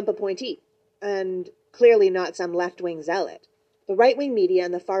a Trump appointee and clearly not some left-wing zealot. The right-wing media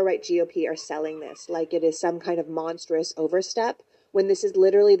and the far-right GOP are selling this like it is some kind of monstrous overstep, when this is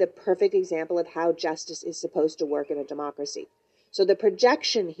literally the perfect example of how justice is supposed to work in a democracy. So the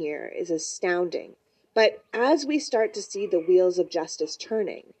projection here is astounding. But as we start to see the wheels of justice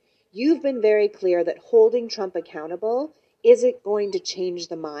turning, you've been very clear that holding Trump accountable isn't going to change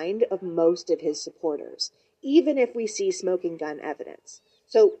the mind of most of his supporters, even if we see smoking gun evidence.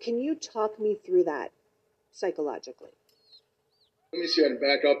 So can you talk me through that psychologically? Let me see if I can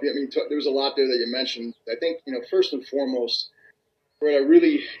back up. I mean, there was a lot there that you mentioned. I think, first and foremost, we're at a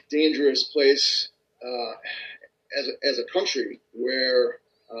really dangerous place as a country where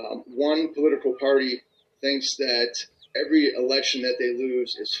one political party thinks that every election that they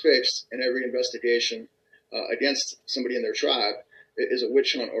lose is fixed and every investigation against somebody in their tribe is a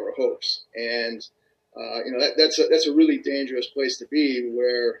witch hunt or a hoax. And, that's a really dangerous place to be,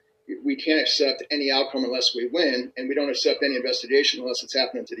 where we can't accept any outcome unless we win, and we don't accept any investigation unless it's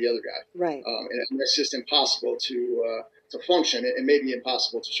happening to the other guy. Right. And it's just impossible to function, and maybe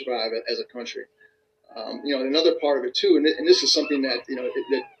impossible to survive as a country. Another part of it too, and this is something that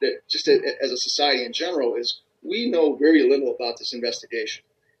that just as a society in general, is we know very little about this investigation.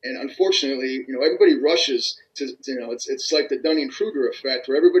 And unfortunately, everybody rushes to it's like the Dunning-Kruger effect,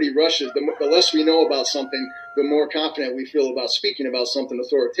 where everybody rushes. The less we know about something, the more confident we feel about speaking about something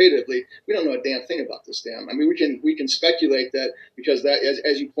authoritatively. We don't know a damn thing about this damn. I mean, we can speculate that because that,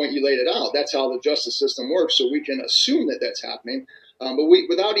 as you laid it out, that's how the justice system works. So we can assume that that's happening, but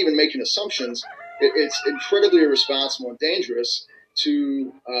without even making assumptions, it's incredibly irresponsible and dangerous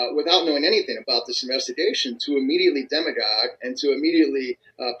to, without knowing anything about this investigation, to immediately demagogue and to immediately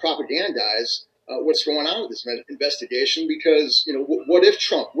propagandize what's going on with this investigation. Because, what if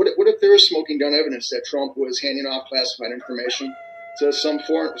Trump, what if there is smoking gun evidence that Trump was handing off classified information to some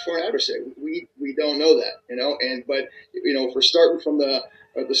foreign adversary? We don't know that, but if we're starting from the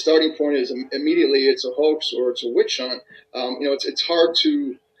starting point is immediately it's a hoax or it's a witch hunt, it's hard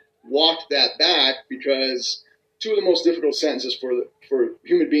to walk that back, because two of the most difficult sentences for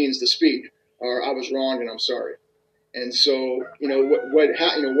human beings to speak are "I was wrong" and "I'm sorry." And so,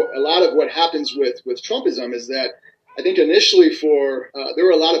 a lot of what happens with Trumpism is that I think initially there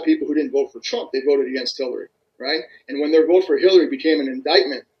were a lot of people who didn't vote for Trump. They voted against Hillary, right? And when their vote for Hillary became an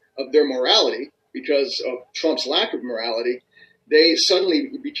indictment of their morality because of Trump's lack of morality, they suddenly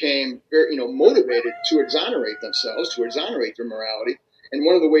became very, motivated to exonerate themselves, to exonerate their morality. And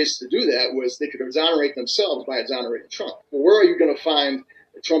one of the ways to do that was they could exonerate themselves by exonerating Trump. Well, where are you going to find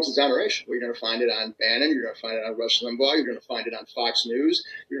Trump's exoneration? Well, you're going to find it on Bannon. You're going to find it on Rush Limbaugh. You're going to find it on Fox News.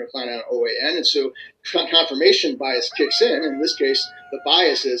 You're going to find it on OAN. And so confirmation bias kicks in. In this case, the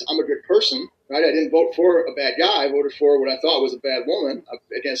bias is, I'm a good person, right? I didn't vote for a bad guy. I voted for what I thought was a bad woman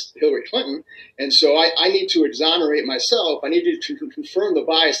against Hillary Clinton. And so I need to exonerate myself. I need to confirm the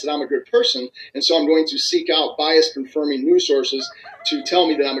bias that I'm a good person. And so I'm going to seek out bias-confirming news sources to tell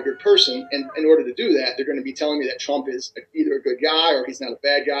me that I'm a good person. And in order to do that, they're going to be telling me that Trump is either a good guy, or he's not a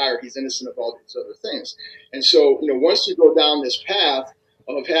bad guy, or he's innocent of all these other things. And so, once you go down this path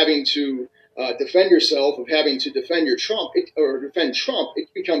of having to defend yourself, of having to defend your Trump, or defend Trump, it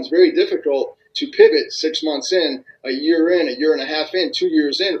becomes very difficult to pivot 6 months in, a year and a half in, 2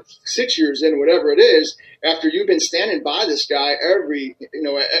 years in, 6 years in, whatever it is, after you've been standing by this guy every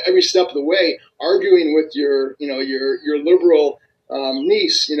step of the way, arguing with your liberal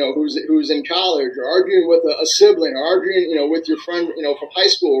niece, who's in college, or arguing with a sibling, or arguing, with your friend, from high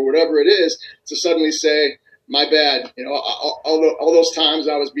school or whatever it is, to suddenly say, my bad, all those times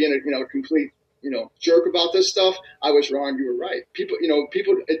I was being a complete, jerk about this stuff, I was wrong, you were right. People,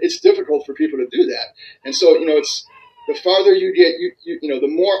 it's difficult for people to do that. And so, it's the farther you get, the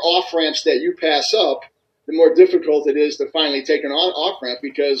more off ramps that you pass up, the more difficult it is to finally take an off ramp,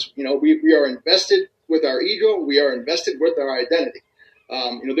 because, we are invested with our ego. We are invested with our identity.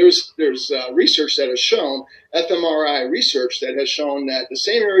 There's research that has shown, fMRI research that has shown that the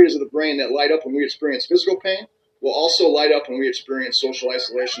same areas of the brain that light up when we experience physical pain will also light up when we experience social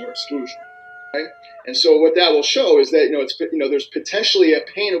isolation or exclusion. Right? And so what that will show is that, there's potentially a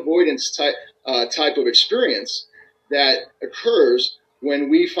pain avoidance type of experience that occurs when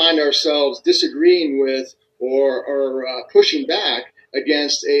we find ourselves disagreeing with or pushing back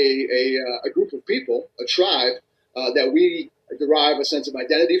against a group of people, a tribe, that we derive a sense of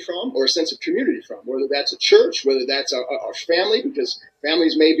identity from, or a sense of community from, whether that's a church, whether that's our family, because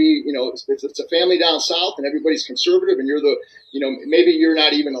families may be, it's a family down south and everybody's conservative, and you're maybe you're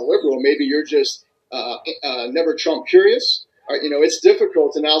not even a liberal, maybe you're just never Trump curious. It's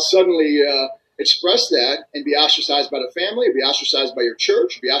difficult to now suddenly express that and be ostracized by the family, be ostracized by your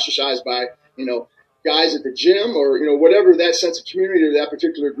church, be ostracized by, guys at the gym, or whatever that sense of community or that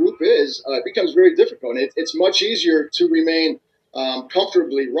particular group is. It becomes very difficult. And it's much easier to remain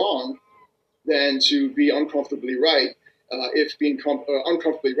comfortably wrong than to be uncomfortably right. If being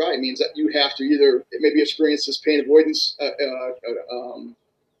uncomfortably right means that you have to either maybe experience this pain avoidance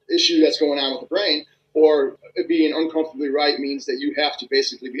issue that's going on with the brain, or being uncomfortably right means that you have to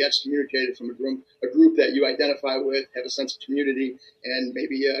basically be excommunicated from a group that you identify with, have a sense of community, and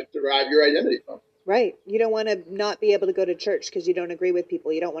maybe derive your identity from. Right. You don't want to not be able to go to church because you don't agree with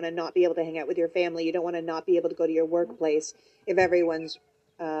people. You don't want to not be able to hang out with your family. You don't want to not be able to go to your workplace if everyone's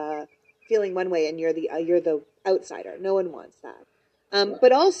feeling one way and you're the outsider. No one wants that.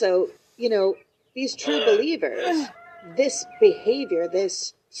 But also, these true believers, this behavior,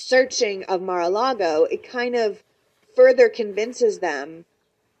 this searching of Mar-a-Lago, it kind of further convinces them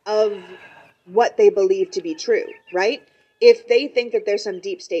of what they believe to be true, right? If they think that there's some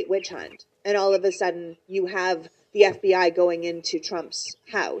deep state witch hunt, and all of a sudden you have the FBI going into Trump's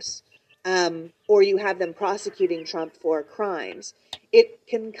house, or you have them prosecuting Trump for crimes, it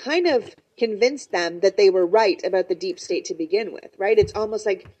can kind of convince them that they were right about the deep state to begin with, right? It's almost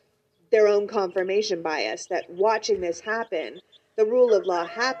like their own confirmation bias that watching this happen, the rule of law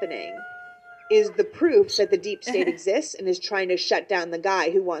happening, is the proof that the deep state exists and is trying to shut down the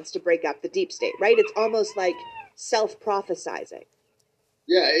guy who wants to break up the deep state, right? It's almost like self-prophesizing.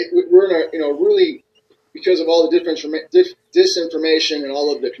 Yeah, we're in a really, because of all the disinformation and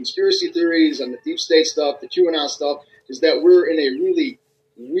all of the conspiracy theories and the deep state stuff, the QAnon stuff, is that we're in a really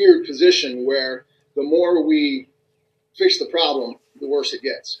weird position where the more we fix the problem, the worse it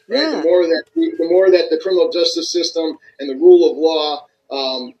gets. Right? Yeah. The more that the criminal justice system and the rule of law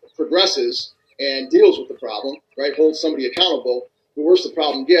progresses and deals with the problem, right, holds somebody accountable, the worse the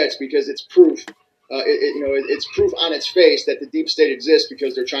problem gets, because it's proof. It's proof on its face that the deep state exists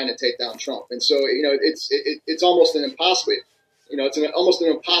because they're trying to take down Trump, and so it's almost an impossible. It's almost an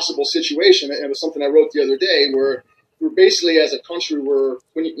impossible situation. And it was something I wrote the other day, where we're basically, as a country, when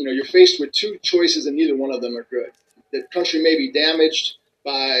you're faced with two choices and neither one of them are good. The country may be damaged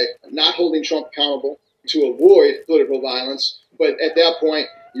by not holding Trump accountable to avoid political violence, but at that point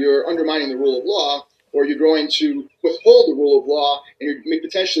you're undermining the rule of law, or you're going to withhold the rule of law, and you may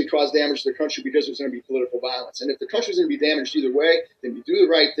potentially cause damage to the country because there's going to be political violence. And if the country's going to be damaged either way, then you do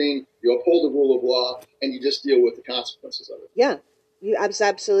the right thing, you uphold the rule of law, and you just deal with the consequences of it. Yeah, you're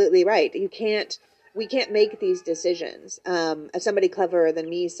absolutely right. We can't make these decisions. As somebody cleverer than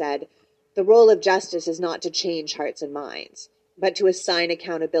me said, the role of justice is not to change hearts and minds, but to assign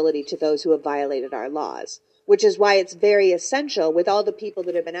accountability to those who have violated our laws. Which is why it's very essential with all the people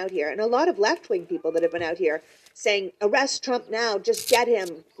that have been out here, and a lot of left-wing people that have been out here saying, arrest Trump now, just get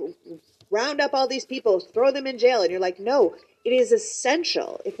him, round up all these people, throw them in jail. And you're like, no, it is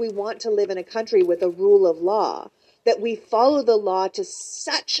essential, if we want to live in a country with a rule of law, that we follow the law to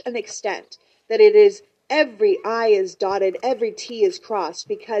such an extent that it is every I is dotted, every T is crossed,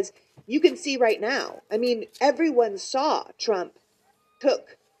 because you can see right now, everyone saw Trump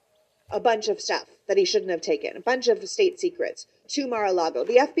took a bunch of stuff that he shouldn't have taken, a bunch of state secrets to Mar-a-Lago.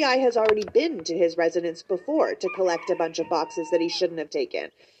 The FBI has already been to his residence before to collect a bunch of boxes that he shouldn't have taken.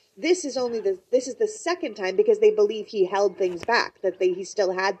 This is the second time because they believe he held things back, that he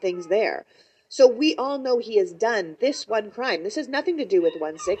still had things there. So we all know he has done this one crime. This has nothing to do with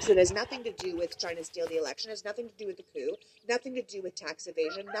 1/6. It has nothing to do with trying to steal the election. It has nothing to do with the coup. Nothing to do with tax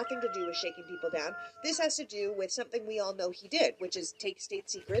evasion. Nothing to do with shaking people down. This has to do with something we all know he did, which is take state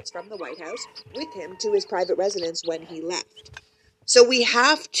secrets from the White House with him to his private residence when he left. So we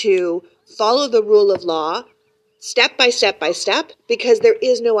have to follow the rule of law step by step by step, because there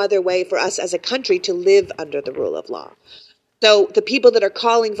is no other way for us as a country to live under the rule of law. So the people that are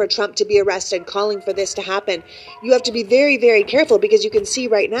calling for Trump to be arrested, calling for this to happen, you have to be very, very careful, because you can see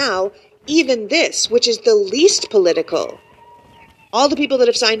right now, even this, which is the least political, all the people that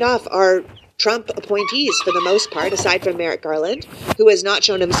have signed off are Trump appointees for the most part, aside from Merrick Garland, who has not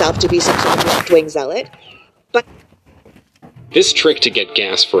shown himself to be some sort of left-wing zealot. But this trick to get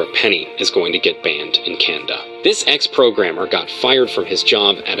gas for a penny is going to get banned in Canada. This ex-programmer got fired from his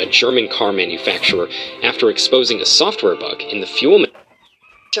job at a German car manufacturer after exposing a software bug in the fuel.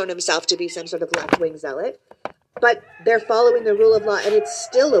 Shown himself to be some sort of left-wing zealot. But they're following the rule of law, and it's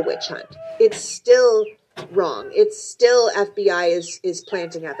still a witch hunt. It's still wrong. It's still FBI is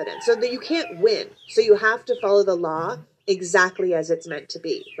planting evidence. So that you can't win. So you have to follow the law exactly as it's meant to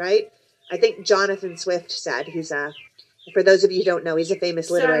be, right? I think Jonathan Swift said, for those of you who don't know, he's a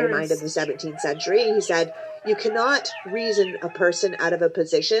famous literary mind of the 17th century. He said, you cannot reason a person out of a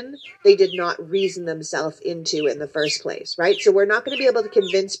position they did not reason themselves into in the first place, right? So we're not going to be able to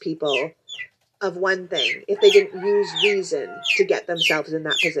convince people of one thing if they didn't use reason to get themselves in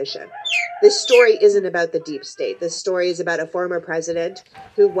that position. This story isn't about the deep state. This story is about a former president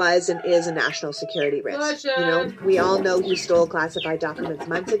who was and is a national security risk. You know, we all know he stole classified documents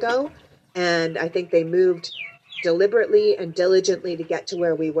months ago, and I think they moved deliberately and diligently to get to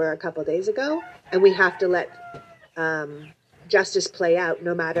where we were a couple days ago, and we have to let justice play out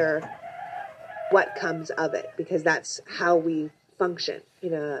no matter what comes of it, because that's how we function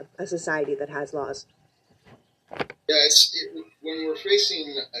in a society that has laws. Yeah, when we're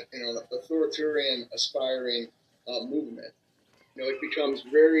facing authoritarian aspiring movement, it becomes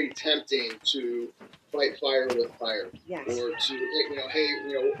very tempting to fight fire with fire. Yes. Or to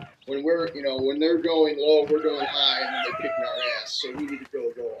when they're going low, we're going high, and then they're kicking our ass, so we need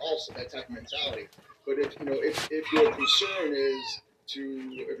to go also, that type of mentality. But if your concern is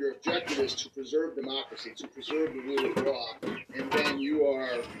if your objective is to preserve democracy, to preserve the rule of law, and then you are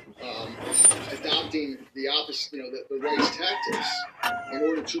adopting the opposite, the race tactics in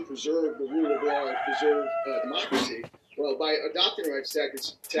order to preserve the rule of law and preserve democracy, well, by adopting the rights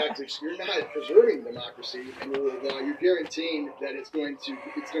tactics, you're not preserving democracy and the rule of law. You're guaranteeing that it's going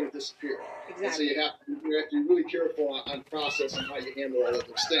to disappear. Exactly. And so you have to be really careful on process and how you handle all of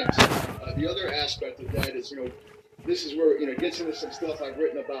those things. The other aspect of that is, this is where it gets into some stuff I've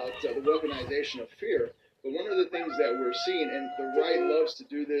written about the weaponization of fear. But one of the things that we're seeing, and the right loves to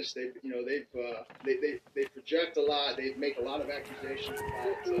do this, they project a lot. They make a lot of accusations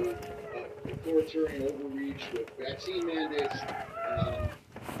about authoritarian overreach with vaccine mandates.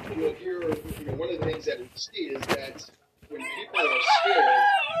 You'll hear, one of the things that we see is that when people are scared,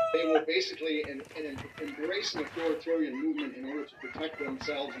 they will basically embrace an authoritarian movement in order to protect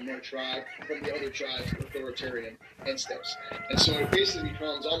themselves and their tribe from the other tribe's authoritarian instincts. And so it basically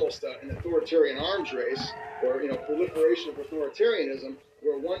becomes almost an authoritarian arms race, or proliferation of authoritarianism,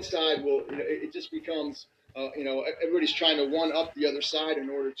 where one side will, it just becomes, everybody's trying to one up the other side in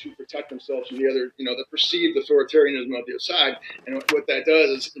order to protect themselves from the other, the perceived authoritarianism of the other side. And what that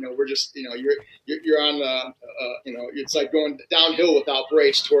does is, we're just, you're on the, it's like going downhill without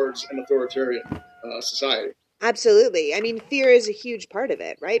brakes towards an authoritarian society. Absolutely. I mean, fear is a huge part of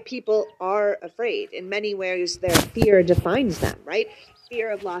it, right? People are afraid. In many ways, their fear defines them, right? Fear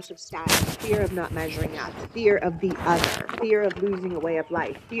of loss of status, fear of not measuring up, fear of the other, fear of losing a way of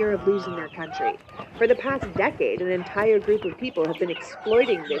life, fear of losing their country. For the past decade, an entire group of people have been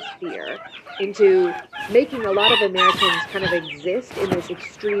exploiting this fear into making a lot of Americans kind of exist in this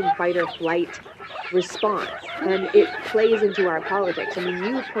extreme fight or flight response. And it plays into our politics. I mean,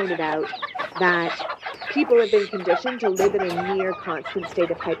 you pointed out that people have been conditioned to live in a near constant state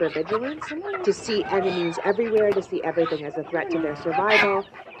of hypervigilance, to see enemies everywhere, to see everything as a threat to their survival.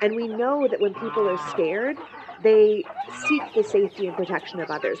 And we know that when people are scared, they seek the safety and protection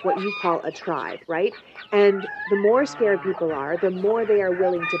of others, what you call a tribe, right? And the more scared people are, the more they are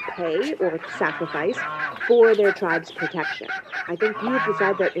willing to pay or sacrifice for their tribe's protection. I think you have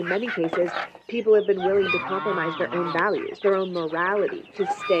said that in many cases, people have been willing to compromise their own values, their own morality, to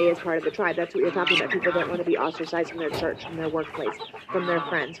stay as part of the tribe. That's what you're talking about. People don't want to be ostracized from their church, from their workplace, from their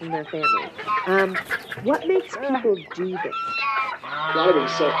friends, from their family. What makes people do this? a lot of it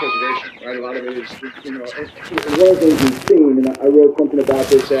is self-preservation, right? A lot of it is, and one of the things we've seen, and I wrote something about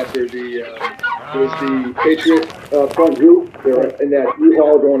this after there was the Patriot Front group. They were in that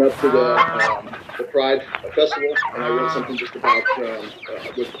U-Haul going up to the Pride Festival, and I wrote something just about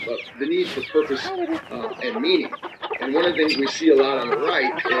the need for purpose and meaning. And one of the things we see a lot on the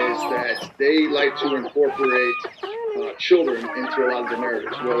right is that they like to incorporate children into a lot of the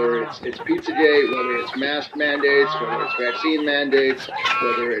narratives, whether it's Pizzagate, whether it's mask mandates, whether it's vaccine mandates,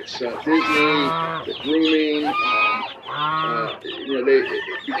 whether it's Disney, the grooming.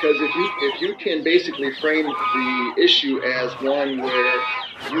 Because if you can basically frame the issue as one where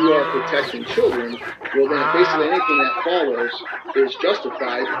you are protecting children, well then basically anything that follows is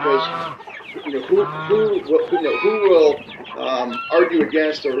justified, because who will argue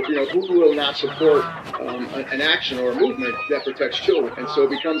against, or who will not support an action or a movement that protects children. And so it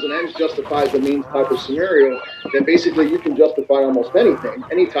becomes an ends justifies the means type of scenario. Then basically you can justify almost anything,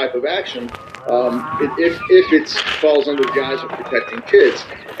 any type of action, if it falls under the guise of protecting kids.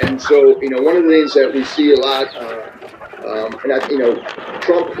 And so one of the things that we see a lot.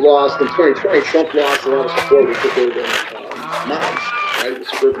 Trump lost in 2020. Trump lost a lot of support with suburban moms, right, with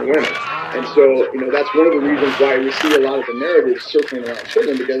suburban women, and so that's one of the reasons why we see a lot of the narratives circling around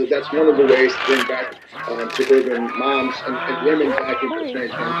children, because that's one of the ways to bring back suburban moms and women back into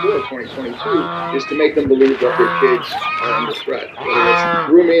 2024, 2022, is to make them believe that their kids are under threat, whether it's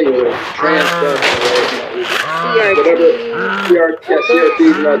grooming or trans stuff or whatever,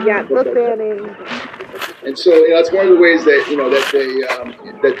 CRT, book banning. And so that's one of the ways that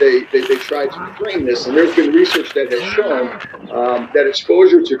they try to frame this. And there's been research that has shown that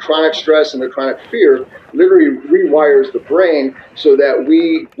exposure to chronic stress and to chronic fear literally rewires the brain, so that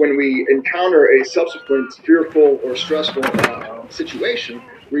when we encounter a subsequent fearful or stressful situation,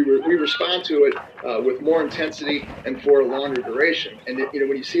 we respond to it with more intensity and for a longer duration. And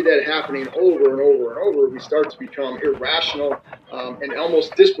when you see that happening over and over and over, we start to become irrational and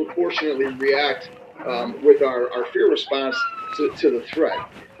almost disproportionately react with our fear response to the threat.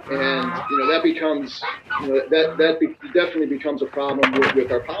 And that becomes definitely becomes a problem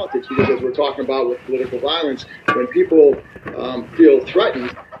with our politics, because as we're talking about with political violence, when people feel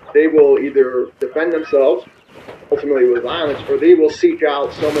threatened, they will either defend themselves, ultimately with violence, or they will seek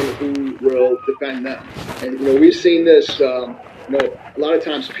out someone who will defend them. And we've seen this. A lot of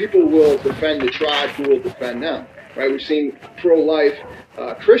times people will defend the tribe who will defend them. Right? We've seen pro-life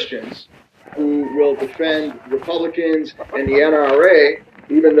Christians who will defend Republicans and the NRA,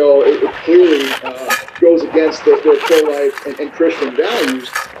 even though it clearly goes against their pro-life and Christian values.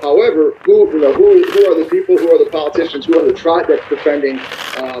 However, who are the people, who are the politicians, who are the tribe that's defending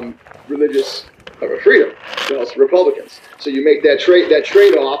religious freedom? Well, it's Republicans. So you make that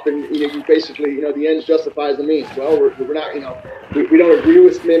trade-off, and you basically, the ends justifies the means. Well, we're not, we don't agree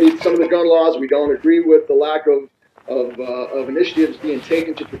with maybe some of the gun laws. We don't agree with the lack of initiatives being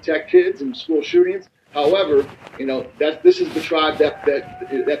taken to protect kids in school shootings. However, this is the tribe that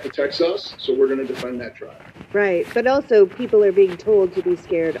protects us, so we're going to defend that tribe. Right, but also people are being told to be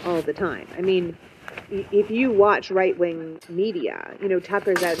scared all the time. I mean, if you watch right-wing media,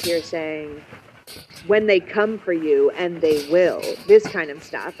 Tucker's out here saying, when they come for you, and they will, this kind of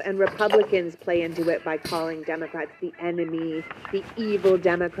stuff. And Republicans play into it by calling Democrats the enemy, the evil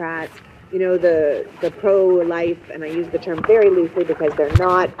Democrats. The pro-life, and I use the term very loosely because they're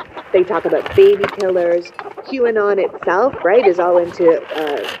not. They talk about baby killers. QAnon itself, right, is all into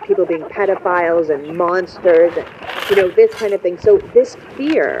people being pedophiles and monsters, and, this kind of thing. So this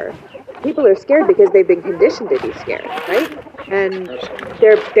fear, people are scared because they've been conditioned to be scared, right? And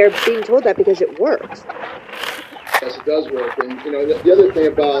they're being told that because it works. Yes, it does work. And, the other thing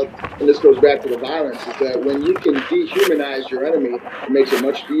about, and this goes back to the violence, is that when you can dehumanize your enemy, it makes it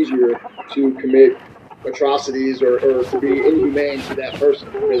much easier to commit atrocities or to be inhumane to that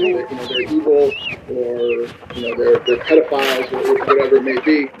person, because they're evil, or they're pedophiles, or whatever it may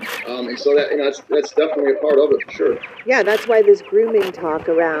be, and so that's definitely a part of it, for sure. Yeah, that's why this grooming talk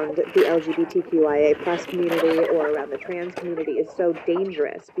around the LGBTQIA plus community or around the trans community is so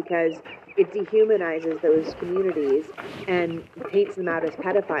dangerous, because it dehumanizes those communities and paints them out as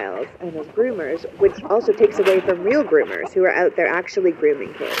pedophiles and as groomers, which also takes away from real groomers who are out there actually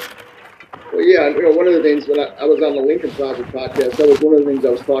grooming kids. Well, yeah, one of the things when I was on the Lincoln Project podcast, that was one of the things I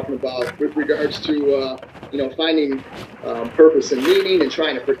was talking about with regards to, finding purpose and meaning and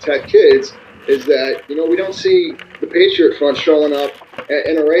trying to protect kids, is that, we don't see the Patriot Front showing up at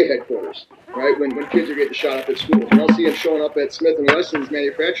NRA headquarters, right, when kids are getting shot up at schools. We don't see them showing up at Smith & Wesson's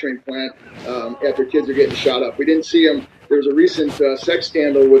manufacturing plant after kids are getting shot up. We didn't see them. There was a recent sex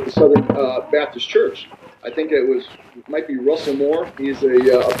scandal with the Southern Baptist Church. I think it might be Russell Moore. He's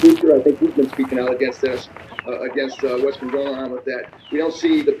a preacher. I think he's been speaking out against this, against what's been going on with that. We don't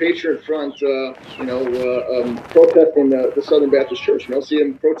see the Patriot Front, protesting the Southern Baptist Church. We don't see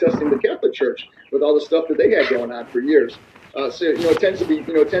them protesting the Catholic Church with all the stuff that they had going on for years. So it tends to be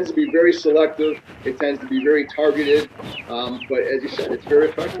very selective. It tends to be very targeted. But as you said, it's very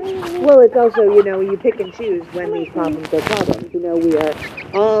effective. Well, it's also, you pick and choose when these problems are problems. We are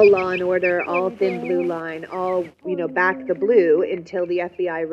all law and order, all thin blue line, all, back the blue until the FBI